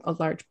up a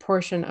large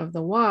portion of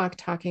the walk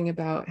talking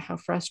about how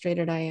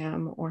frustrated I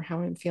am or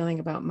how I'm feeling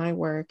about my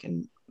work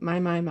and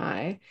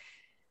my,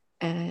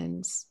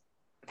 and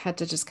had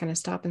to just kind of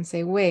stop and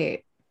say,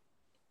 wait,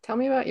 tell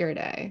me about your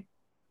day.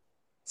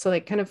 So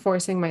like kind of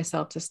forcing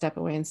myself to step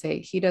away and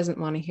say, he doesn't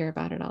want to hear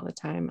about it all the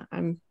time.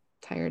 I'm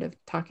tired of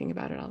talking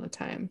about it all the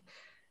time.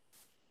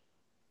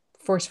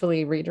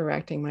 Forcefully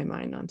redirecting my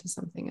mind onto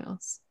something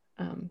else.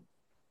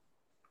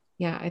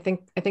 Yeah, I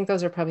think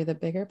those are probably the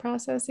bigger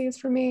processes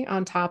for me,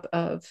 on top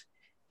of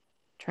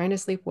trying to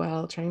sleep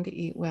well, trying to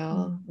eat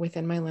well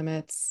within my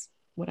limits,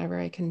 whatever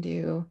I can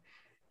do.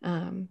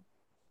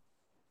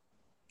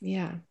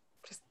 Yeah,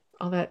 just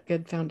all that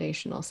good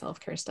foundational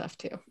self-care stuff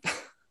too.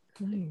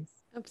 Nice.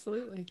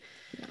 Absolutely.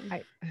 Yeah.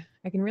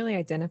 I can really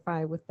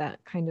identify with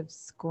that kind of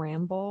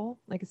scramble,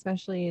 like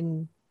especially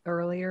in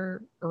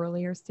earlier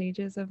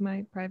stages of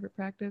my private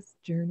practice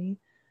journey,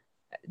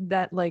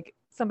 that like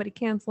somebody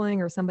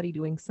canceling or somebody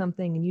doing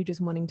something and you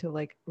just wanting to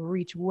like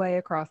reach way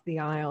across the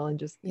aisle and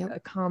just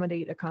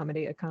accommodate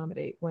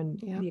when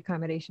the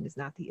accommodation is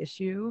not the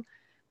issue.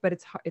 But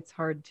it's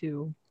hard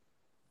to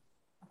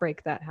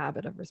break that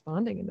habit of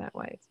responding in that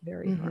way. It's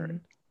very hard.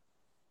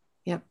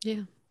 Yep.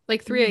 Yeah.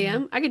 Like 3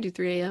 a.m. I could do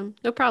 3 a.m.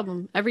 No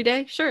problem. Every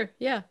day? Sure.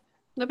 Yeah.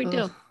 No big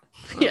deal.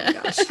 Yeah.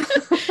 Gosh.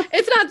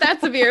 It's not that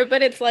severe,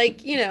 but it's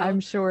like, you know, I'm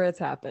sure it's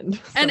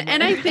happened.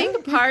 And I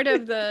think part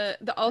of the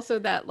also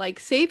that like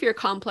savior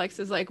complex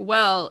is like,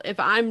 well, if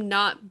I'm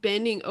not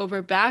bending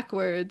over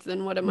backwards,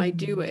 then what am I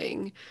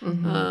doing?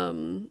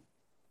 And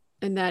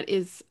that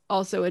is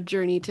also a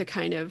journey to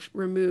kind of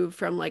remove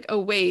from like, oh,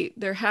 wait,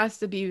 there has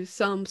to be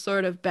some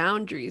sort of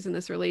boundaries in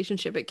this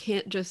relationship. It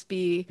can't just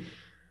be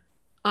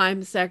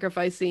I'm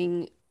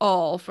sacrificing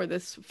all for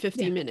this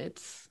 50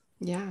 minutes.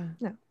 Yeah,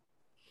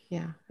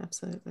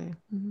 absolutely.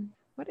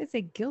 What is a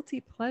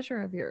guilty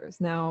pleasure of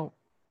yours? Now,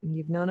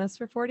 you've known us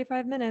for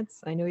 45 minutes.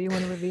 I know you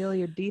want to reveal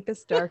your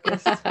deepest,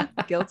 darkest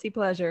guilty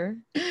pleasure.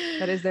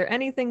 But is there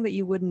anything that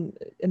you wouldn't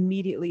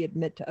immediately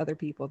admit to other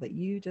people that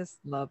you just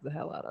love the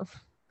hell out of?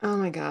 Oh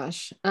my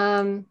gosh.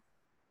 Well,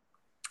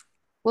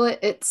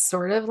 it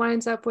sort of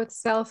lines up with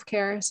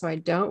self-care, so I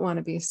don't want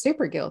to be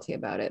super guilty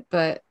about it.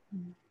 But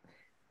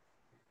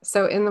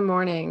so in the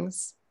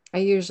mornings, I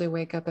usually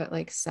wake up at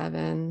like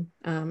 7.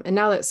 And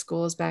now that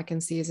school is back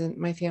in season,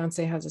 my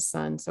fiance has a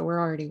son, so we're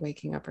already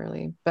waking up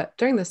early. But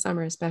during the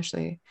summer,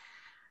 especially,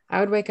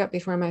 I would wake up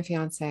before my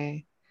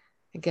fiance.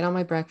 I'd get all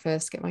my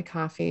breakfast, get my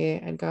coffee.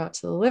 I'd go out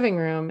to the living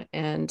room,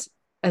 and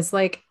as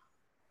like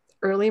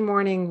early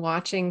morning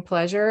watching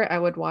pleasure, I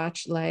would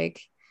watch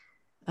like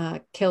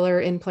Killer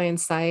in Plain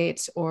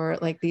Sight, or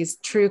like these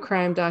true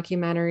crime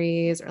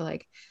documentaries, or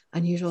like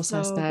Unusual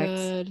So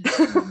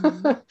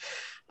Suspects.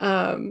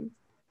 good.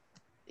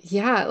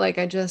 Yeah, like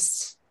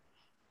it's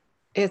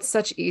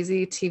such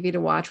easy TV to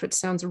watch, which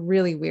sounds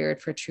really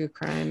weird for true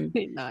crime,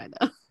 No, I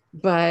know.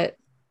 but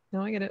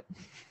No, I get it.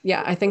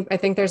 yeah, I think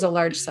there's a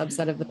large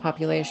subset of the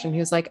population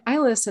who's like, I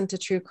listen to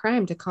true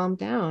crime to calm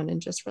down and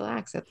just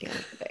relax at the end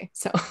of the day.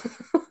 So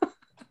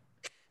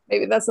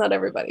maybe that's not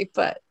everybody,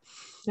 but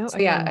No, so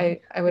yeah, again,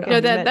 I would No,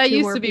 again, you met that two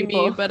used more to be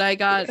people. me, but I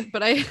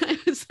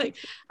was like,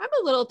 I'm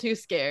a little too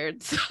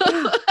scared. So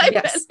I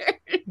yes. better.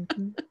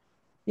 Mhm.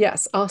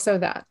 Yes, also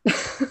that.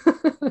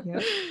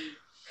 Yep.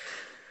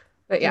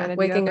 But yeah, Joanna,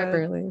 waking up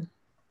early.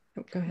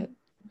 Oh, go ahead.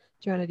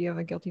 Joanna, do you have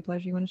a guilty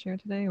pleasure you want to share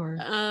today, or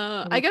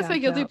are I we guess my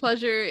tapped guilty out?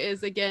 pleasure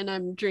is, again,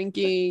 I'm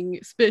drinking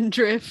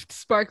Spindrift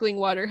sparkling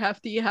water,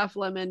 half tea, half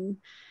lemon,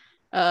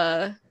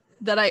 that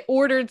I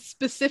ordered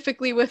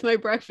specifically with my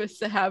breakfast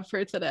to have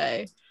for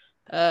today.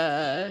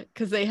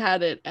 Because they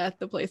had it at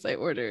the place I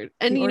ordered.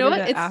 And you know ordered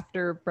what? an It's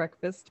after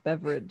breakfast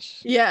beverage.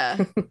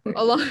 yeah.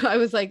 I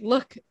was like,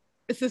 look,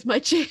 this is my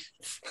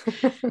chance.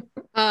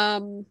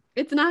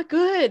 It's not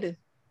good.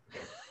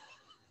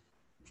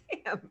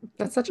 Damn.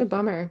 That's such a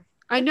bummer.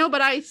 I know,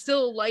 but I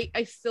still like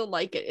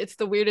it. It's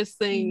the weirdest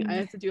thing. I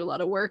have to do a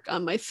lot of work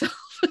on myself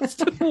as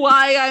to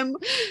why I'm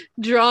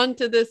drawn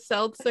to this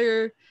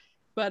seltzer.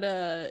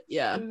 But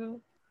yeah.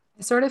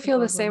 I sort of feel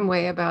the That's same awesome.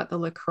 way about the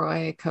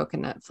LaCroix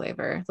coconut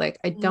flavor. Like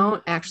I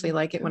don't actually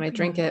like it when I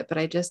drink Coconut. it, but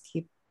I just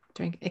keep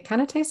drinking. It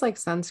kind of tastes like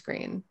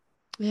sunscreen,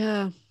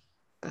 Yeah.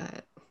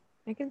 but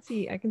I can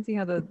see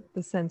how the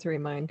sensory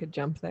mind could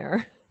jump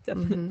there.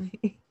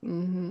 Definitely.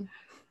 mhm.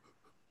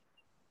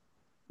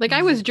 Like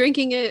I was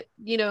drinking it,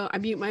 I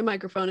mute my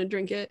microphone and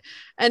drink it.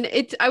 And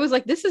I was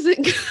like, this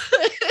isn't good.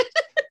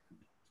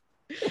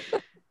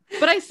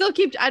 But I still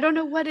I don't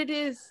know what it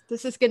is.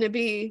 This is going to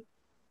be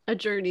a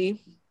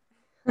journey.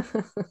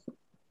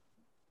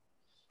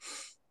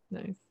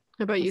 Nice.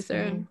 How about you, That's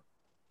Sarah?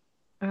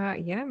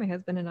 funny. Yeah, my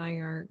husband and I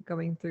are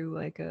going through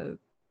like a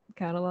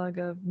catalog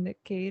of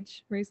Nick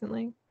Cage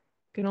recently.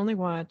 Could only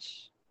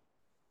watch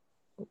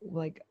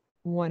like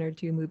one or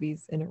two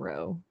movies in a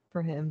row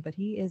for him, but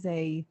he is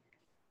a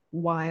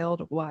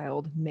wild,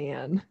 wild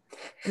man.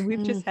 And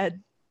we've just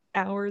had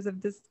hours of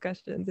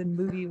discussions and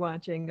movie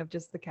watching of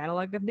just the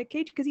catalog of Nick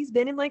Cage because he's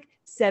been in like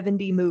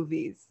 70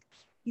 movies.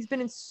 He's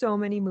been in so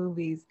many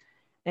movies.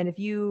 And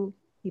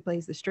he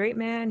plays the straight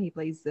man, he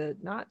plays the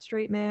not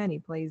straight man, he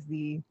plays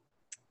the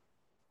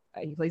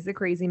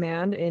crazy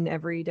man in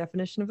every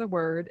definition of the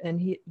word.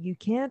 And you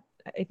can't,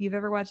 if you've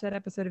ever watched that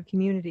episode of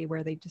Community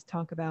where they just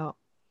talk about,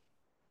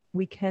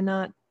 we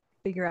cannot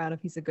figure out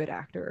if he's a good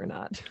actor or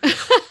not.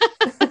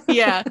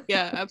 yeah,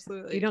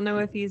 absolutely. We don't know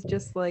if he's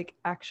just like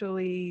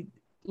actually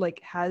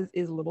like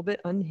is a little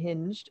bit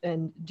unhinged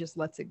and just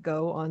lets it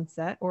go on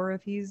set, or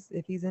if he's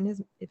in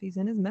his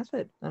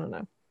method. I don't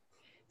know.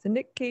 So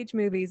Nick Cage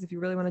movies, if you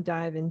really want to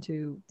dive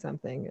into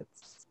something,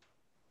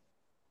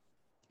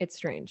 it's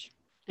strange.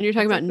 And you're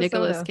talking It's about like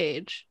Nicolas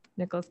Cage.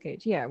 Nicolas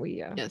Cage. Yeah,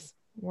 yes,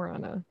 we're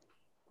on a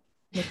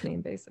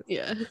nickname basis.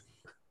 Yeah.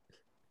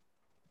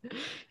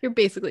 You're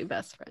basically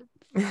best friends.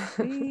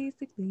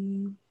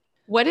 Basically.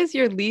 What is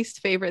your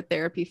least favorite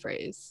therapy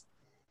phrase?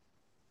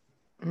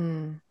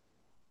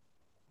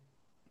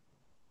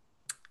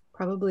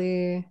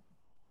 Probably.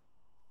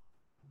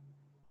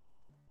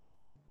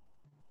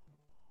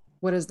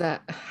 What is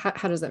that?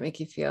 How does that make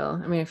you feel?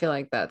 I mean, I feel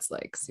like that's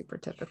like super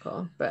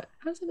typical, but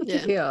how does it make you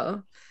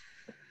feel?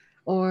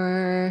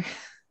 Or,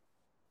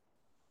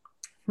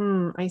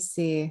 I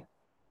see.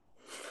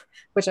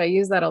 Which I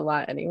use that a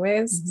lot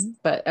anyways,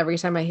 but every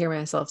time I hear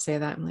myself say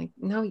that, I'm like,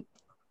 no,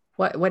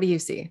 what do you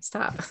see?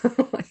 Stop.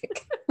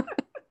 Like,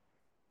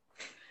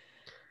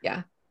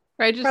 yeah.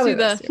 Or I just Probably do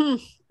the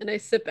and I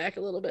sit back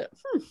a little bit.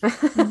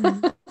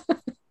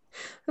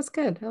 That's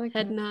good. I like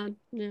head that. nod.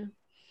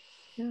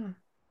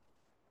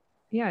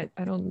 Yeah,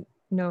 I don't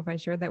know if I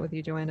shared that with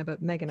you, Joanna,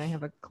 but Meg and I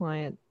have a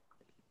client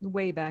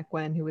way back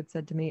when who had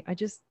said to me,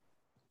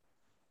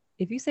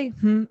 if you say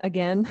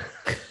again,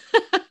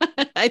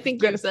 I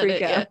think you said it.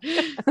 Yeah.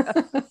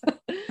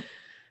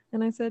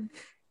 And I said,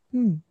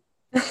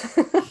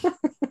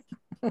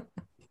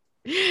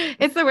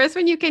 It's the worst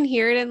when you can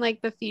hear it in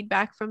like the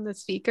feedback from the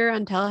speaker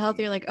on telehealth.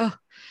 You're like, oh,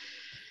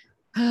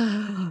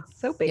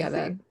 so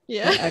basic.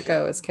 That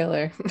echo is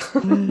killer.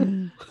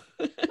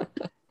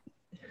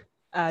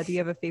 Do you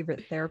have a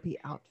favorite therapy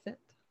outfit,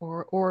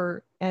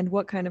 and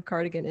what kind of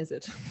cardigan is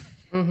it?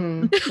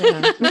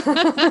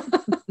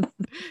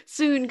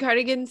 Soon,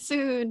 cardigan,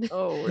 soon.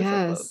 Oh, we're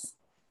yes. so close.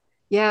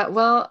 Yeah,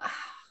 well,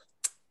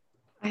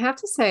 I have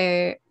to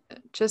say,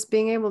 just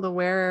being able to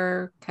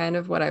wear kind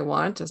of what I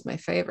want is my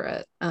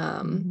favorite.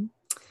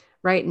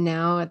 Right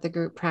now at the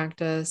group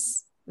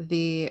practice,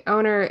 the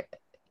owner,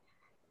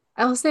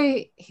 I'll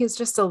say he's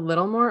just a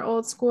little more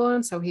old school,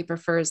 and so he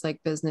prefers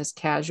like business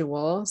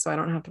casual, so I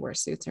don't have to wear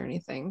suits or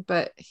anything,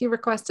 but he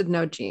requested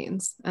no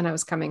jeans, and I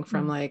was coming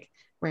from like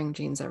wearing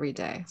jeans every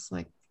day. It's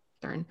like,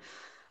 darn.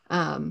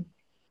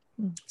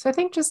 So I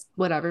think just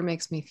whatever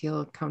makes me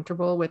feel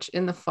comfortable, which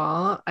in the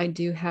fall, I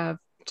do have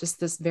just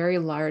this very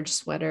large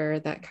sweater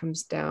that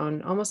comes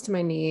down almost to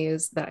my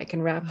knees that I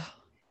can wrap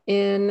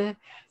in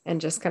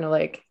and just kind of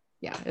like,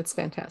 yeah, it's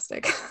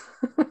fantastic.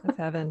 That's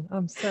heaven.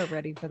 I'm so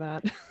ready for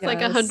that. It's like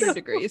 100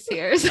 degrees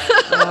here.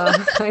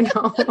 I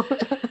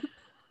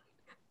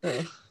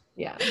know.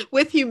 Yeah.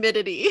 With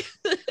humidity.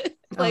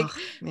 Like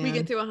we get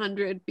Man. to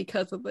 100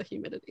 because of the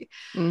humidity.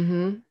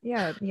 Mm-hmm.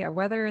 Yeah.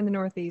 Weather in the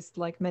Northeast,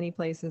 like many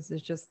places,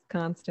 is just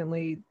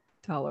constantly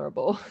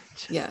tolerable.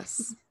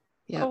 Yes.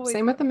 Yeah. always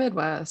Same with the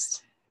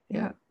Midwest.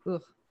 Yeah.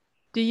 Ugh.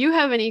 Do you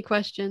have any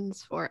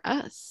questions for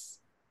us?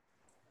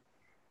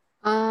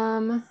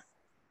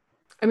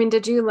 I mean,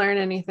 did you learn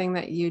anything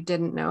that you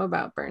didn't know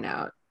about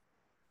burnout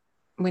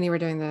when you were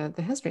doing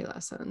the history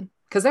lesson?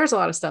 Because there's a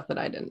lot of stuff that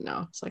I didn't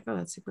know. It's like, oh,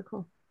 that's super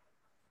cool.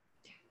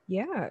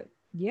 Yeah.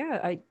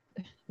 I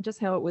just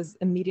how it was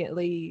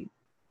immediately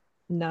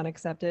not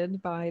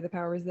accepted by the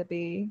powers that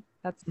be.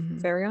 That's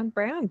very on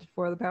brand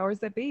for the powers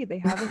that be. They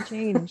haven't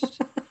changed.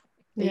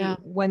 Yeah.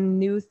 When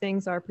new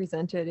things are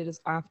presented, it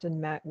is often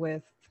met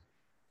with,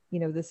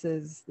 this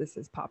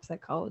is pop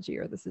psychology,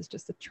 or this is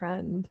just a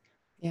trend.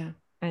 Yeah.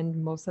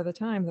 And most of the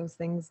time, those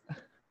things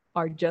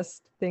are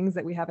just things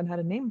that we haven't had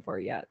a name for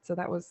yet. So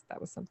that was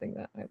something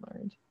that I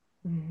learned.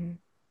 Mm-hmm.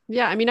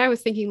 Yeah, I mean, I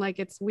was thinking like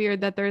it's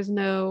weird that there's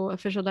no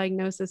official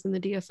diagnosis in the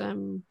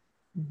DSM.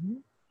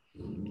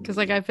 Because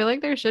like I feel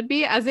like there should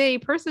be. As a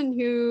person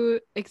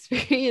who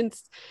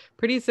experienced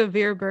pretty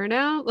severe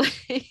burnout,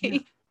 like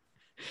I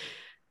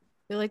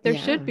feel like there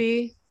should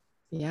be.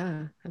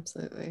 Yeah,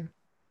 absolutely.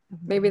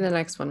 Maybe the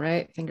next one,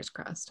 right? Fingers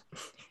crossed.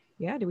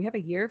 Yeah, do we have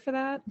a year for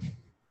that?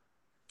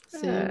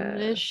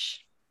 Soonish.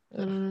 I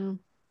don't know.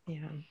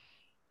 Yeah.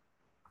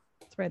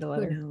 Let's write a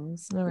letter. Who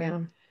knows? All right. Yeah.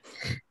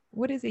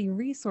 What is a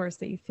resource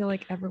that you feel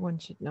like everyone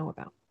should know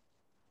about?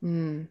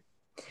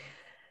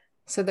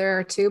 So there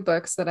are 2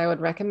 books that I would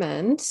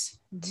recommend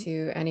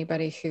to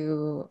anybody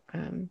who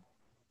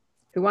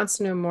wants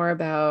to know more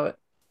about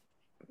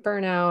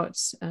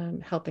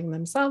burnout, helping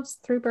themselves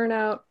through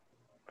burnout,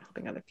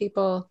 helping other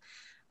people.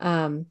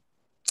 The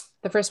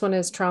first one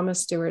is Trauma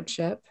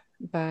Stewardship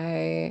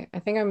by,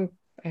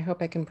 I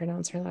hope I can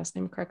pronounce her last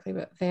name correctly,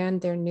 but Van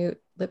der Noot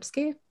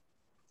Lipsky,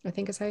 I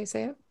think is how you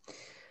say it.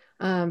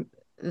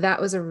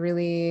 That was a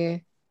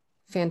really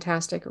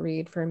fantastic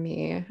read for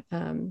me.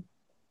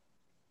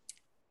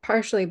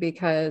 Partially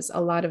because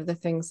a lot of the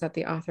things that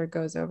the author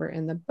goes over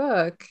in the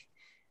book,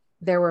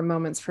 there were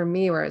moments for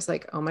me where it's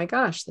like, oh my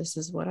gosh, this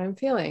is what I'm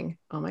feeling.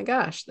 Oh my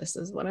gosh, this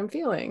is what I'm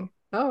feeling.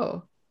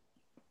 Oh,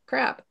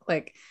 crap.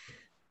 Like,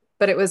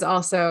 but it was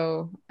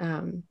also,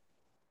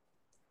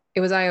 it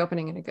was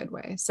eye-opening in a good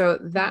way. So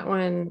that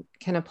one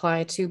can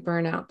apply to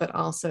burnout, but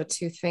also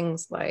to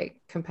things like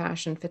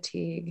compassion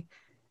fatigue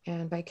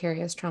and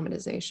vicarious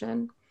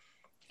traumatization.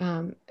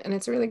 And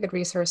it's a really good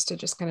resource to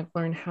just kind of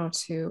learn how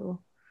to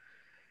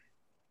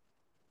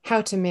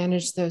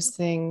manage those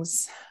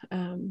things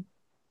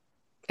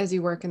as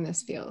you work in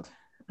this field.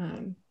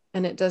 And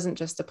it doesn't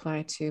just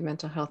apply to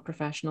mental health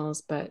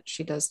professionals, but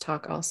she does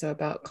talk also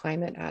about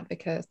climate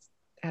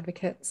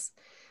advocates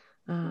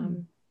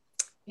and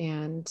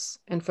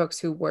folks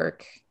who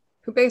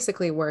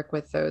basically work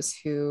with those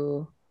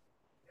who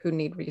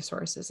need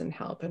resources and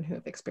help and who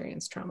have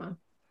experienced trauma.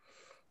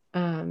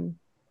 And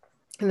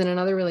then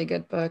another really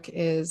good book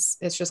it's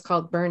just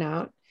called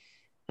Burnout.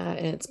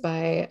 And it's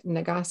by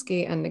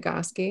Nagoski and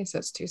Nagoski. So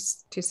it's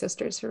two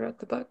sisters who wrote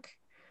the book.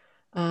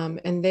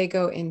 And they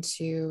go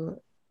into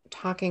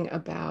talking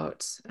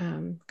about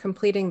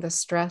completing the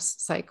stress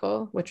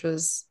cycle, which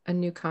was a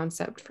new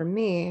concept for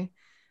me,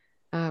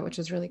 which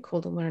is really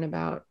cool to learn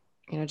about,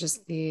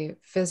 just the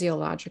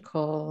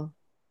physiological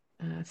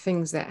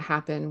things that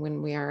happen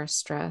when we are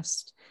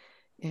stressed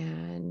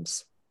and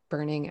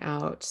burning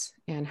out,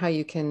 and how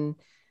you can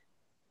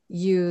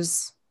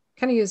use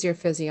your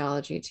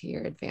physiology to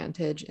your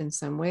advantage in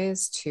some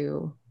ways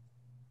to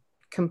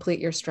complete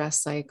your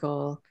stress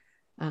cycle,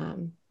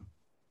 and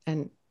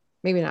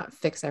maybe not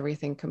fix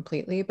everything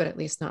completely, but at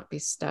least not be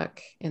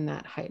stuck in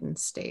that heightened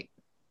state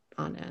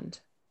on end.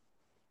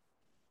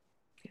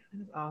 Yeah, that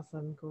was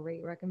awesome.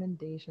 Great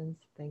recommendations.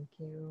 Thank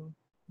you.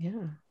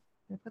 Yeah.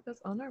 I put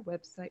those on our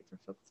website for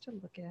folks to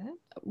look at.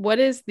 What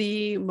is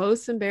the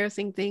most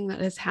embarrassing thing that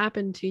has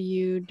happened to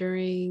you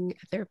during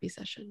a therapy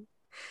session?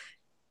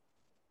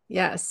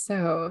 Yeah.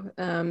 So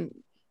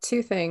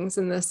 2 things,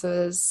 and this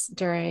was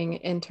during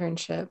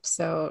internship.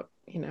 So,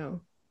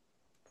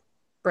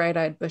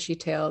 bright-eyed,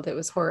 bushy-tailed. It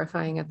was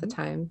horrifying at the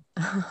time.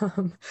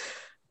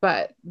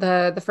 But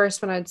the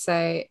first one I'd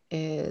say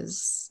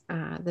is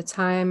the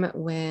time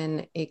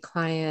when a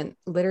client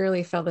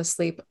literally fell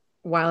asleep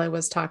while I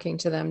was talking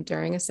to them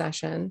during a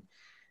session.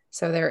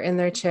 So they're in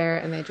their chair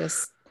and they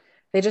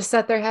just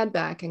set their head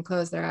back and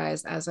closed their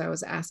eyes as I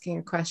was asking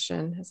a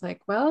question. It's like,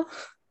 well,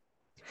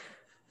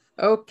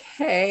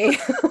 okay.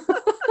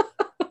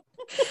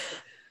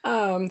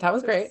 That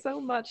was great.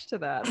 So much to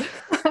that.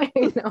 I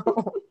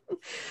know.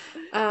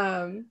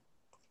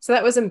 So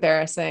that was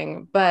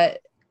embarrassing,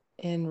 but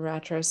in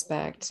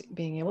retrospect,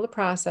 being able to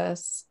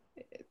process,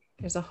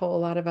 there's a whole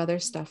lot of other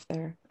stuff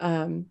there.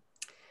 And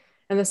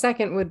the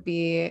second would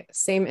be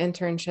same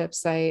internship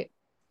site.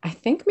 I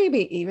think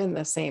maybe even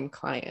the same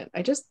client.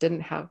 I just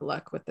didn't have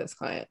luck with this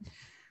client.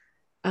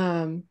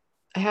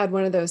 I had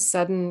one of those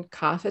sudden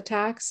cough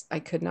attacks. I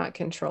could not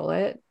control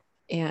it.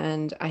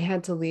 And I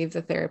had to leave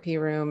the therapy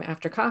room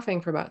after coughing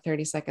for about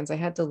 30 seconds. I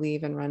had to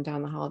leave and run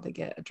down the hall to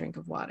get a drink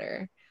of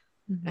water.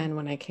 Mm-hmm. And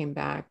when I came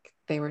back,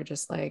 they were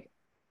just like,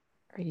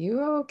 "Are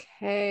you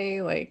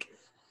okay? Like,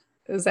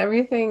 is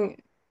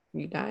everything,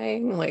 you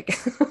dying?" Like,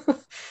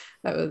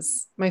 that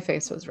was, my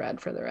face was red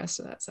for the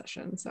rest of that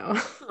session. So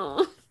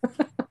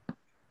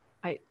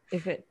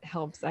if it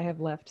helps, I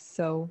have left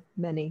so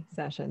many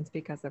sessions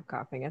because of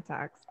coughing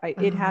attacks.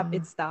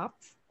 It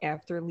stopped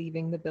after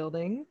leaving the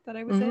building that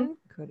I was in.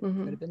 Could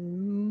have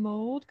been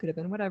mold, could have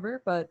been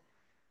whatever, but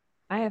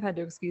I have had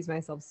to excuse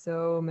myself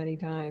so many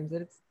times.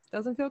 It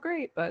doesn't feel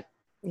great, but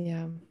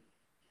yeah,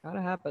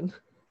 gotta happen.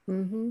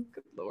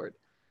 Good Lord.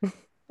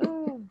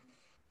 Oh.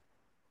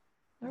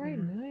 All right,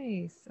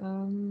 nice.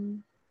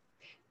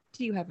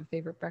 Do you have a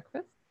favorite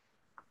breakfast?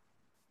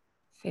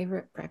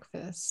 Favorite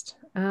breakfast?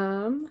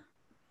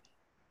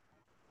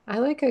 I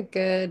like a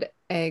good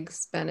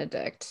eggs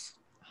Benedict.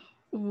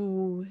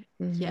 Ooh,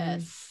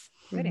 yes.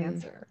 Good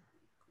answer.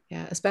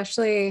 Yeah,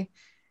 especially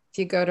if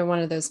you go to one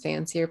of those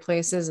fancier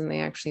places and they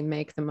actually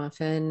make the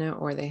muffin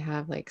or they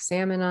have like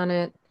salmon on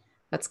it.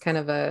 That's kind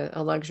of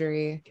a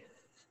luxury.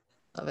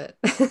 Love it.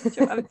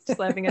 I was just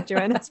laughing at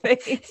Joanna's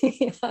face.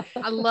 Yeah.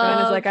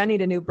 Joanna's like, I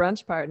need a new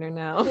brunch partner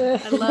now.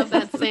 I love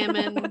that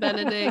salmon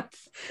Benedict.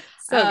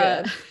 So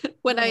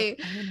good. I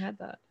haven't had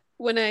that.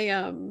 When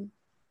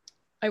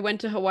I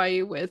went to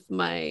Hawaii with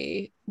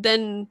my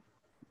then,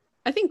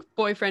 I think,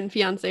 boyfriend,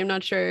 fiance, I'm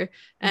not sure,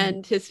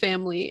 and his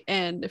family.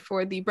 And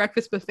for the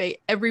breakfast buffet,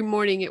 every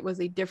morning it was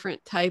a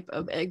different type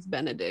of eggs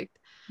Benedict.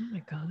 Oh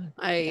my God.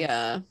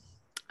 I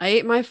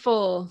ate my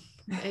full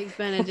eggs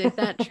Benedict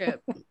that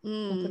trip.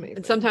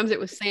 And sometimes it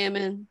was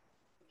salmon.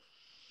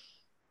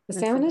 The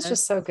salmon is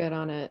just so good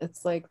on it.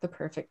 It's like the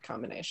perfect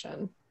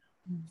combination.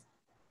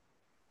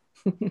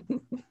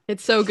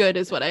 It's so good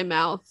is what I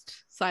mouthed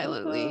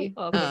silently.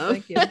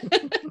 Thank you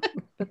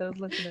for those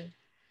listeners.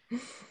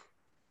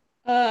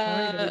 All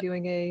right, are we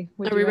doing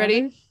are we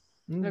ready?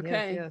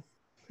 Okay. Yes.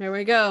 Here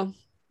we go.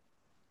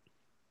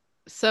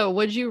 So,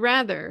 would you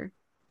rather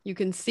you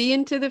can see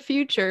into the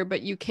future,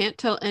 but you can't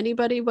tell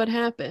anybody what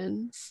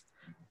happens,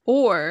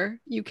 or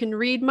you can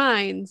read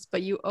minds,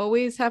 but you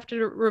always have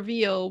to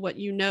reveal what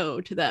you know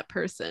to that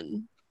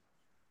person?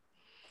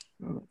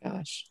 Oh my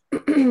gosh.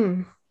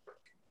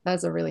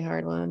 That's a really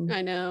hard one.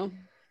 I know.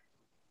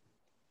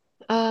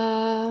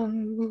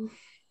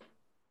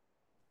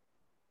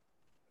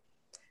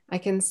 I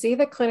can see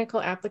the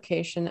clinical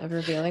application of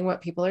revealing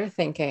what people are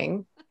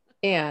thinking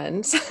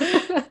and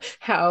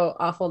how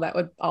awful that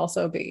would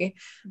also be,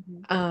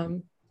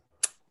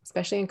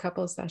 especially in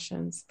couple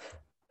sessions.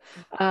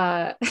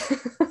 I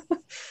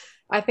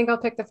think I'll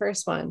pick the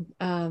first one.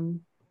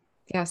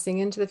 Seeing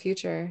into the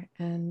future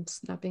and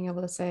not being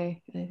able to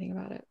say anything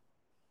about it.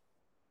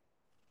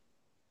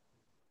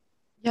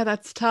 Yeah,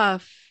 that's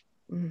tough.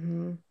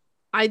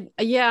 I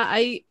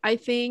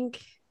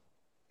think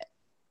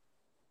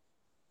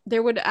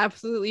there would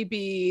absolutely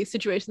be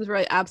situations where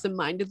I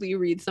absentmindedly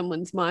read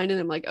someone's mind and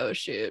I'm like, oh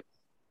shoot.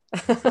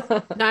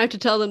 Now I have to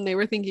tell them they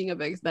were thinking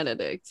of eggs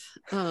Benedict.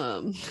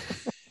 Because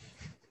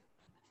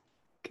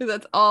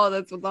that's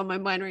what's on my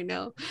mind right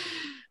now.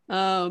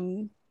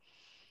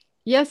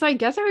 Yes, I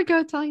guess I would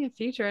go telling the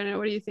future. I don't know.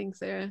 What do you think,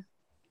 Sarah?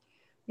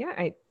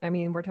 Yeah, I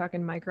mean, we're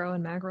talking micro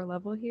and macro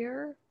level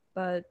here,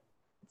 but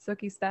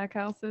Sookie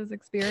Stackhouse's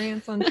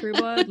experience on True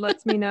Blood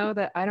lets me know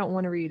that I don't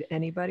want to read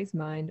anybody's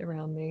mind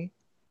around me.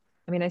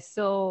 I mean, I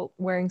still,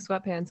 wearing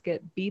sweatpants,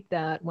 get beat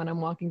that when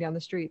I'm walking down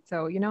the street.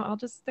 So, I'll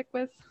just stick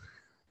with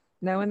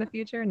knowing the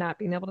future, not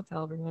being able to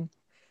tell everyone.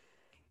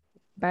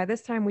 By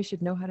this time, we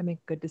should know how to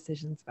make good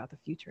decisions about the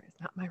future.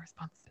 It's not my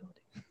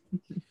responsibility.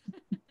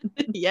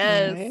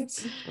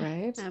 Yes.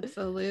 Right.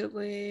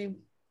 Absolutely.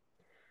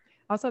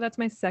 Also, that's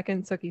my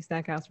second Sookie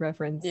Stackhouse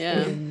reference.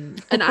 Yeah.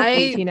 And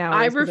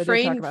I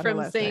refrained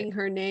from saying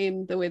her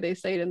name the way they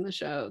say it in the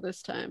show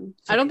this time.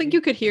 Sookie. I don't think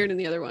you could hear it in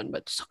the other one,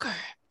 but Sookie.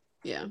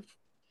 Yeah.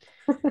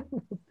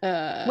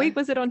 Wait,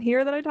 was it on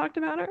here that I talked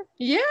about her?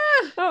 Yeah.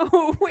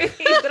 Oh, wait.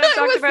 That I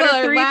talked about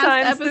her 3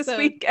 times this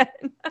weekend.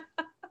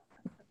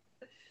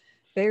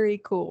 Very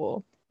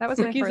cool. That was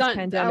my first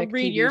pandemic. I'll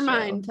read TV your show,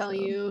 mind, tell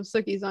you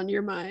Sookie's on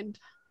your mind.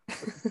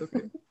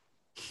 Okay.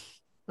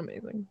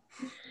 Amazing.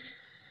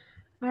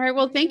 All right.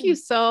 Well, thank you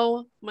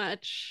so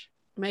much,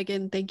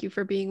 Megan. Thank you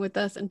for being with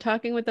us and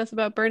talking with us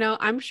about burnout.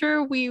 I'm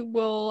sure we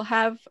will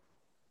have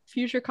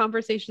future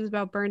conversations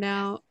about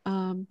burnout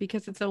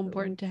because it's so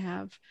important to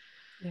have.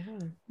 Yeah,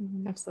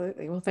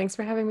 absolutely. Well, thanks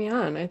for having me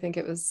on. I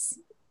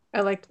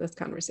liked this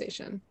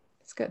conversation.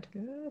 It's good.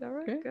 Good. All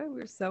right. Good.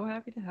 We're so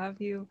happy to have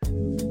you.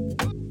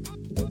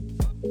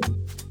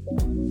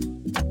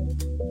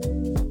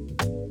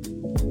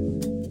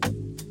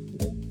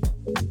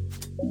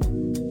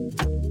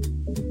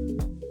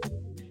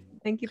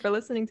 Thank you for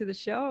listening to the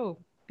show.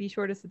 Be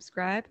sure to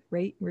subscribe,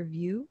 rate,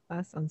 review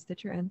us on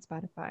Stitcher and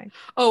Spotify.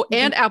 Oh,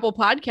 and Apple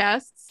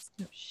Podcasts.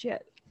 Oh,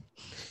 shit.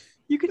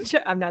 You can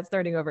check. I'm not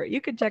starting over.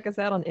 You can check us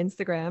out on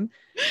Instagram.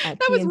 That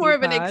was more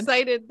of an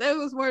excited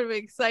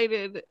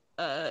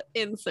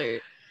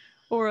insert.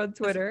 Or on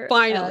Twitter.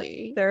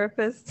 Finally.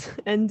 Therapist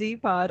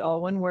ND Pod,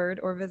 all one word,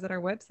 or visit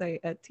our website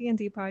at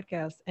TND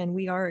Podcast. And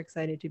we are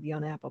excited to be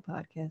on Apple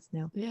Podcasts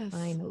now. Yes.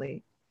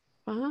 Finally.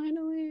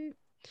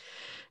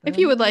 If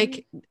you would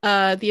like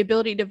the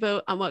ability to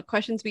vote on what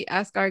questions we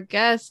ask our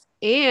guests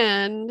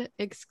and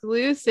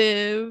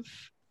exclusive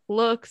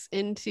looks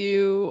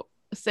into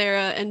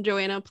Sarah and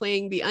Joanna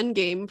playing the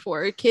Ungame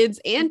for kids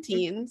and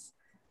teens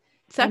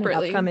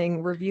separately, an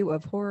upcoming review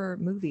of horror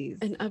movies,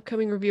 and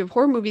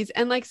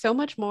like so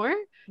much more,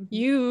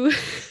 you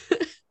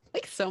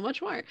like so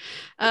much more,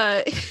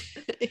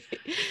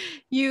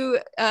 you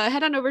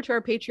head on over to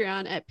our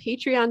Patreon at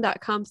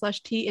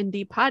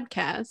patreon.com/TND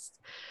podcast.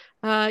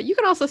 You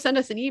can also send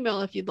us an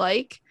email if you'd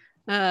like.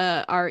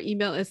 Our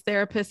email is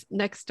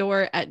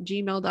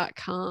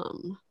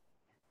therapistnextdoor@gmail.com.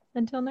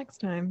 Until next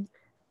time,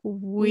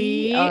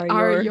 we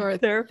are your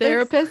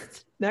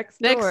therapist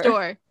next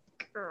door.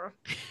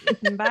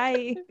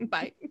 Bye.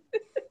 Bye.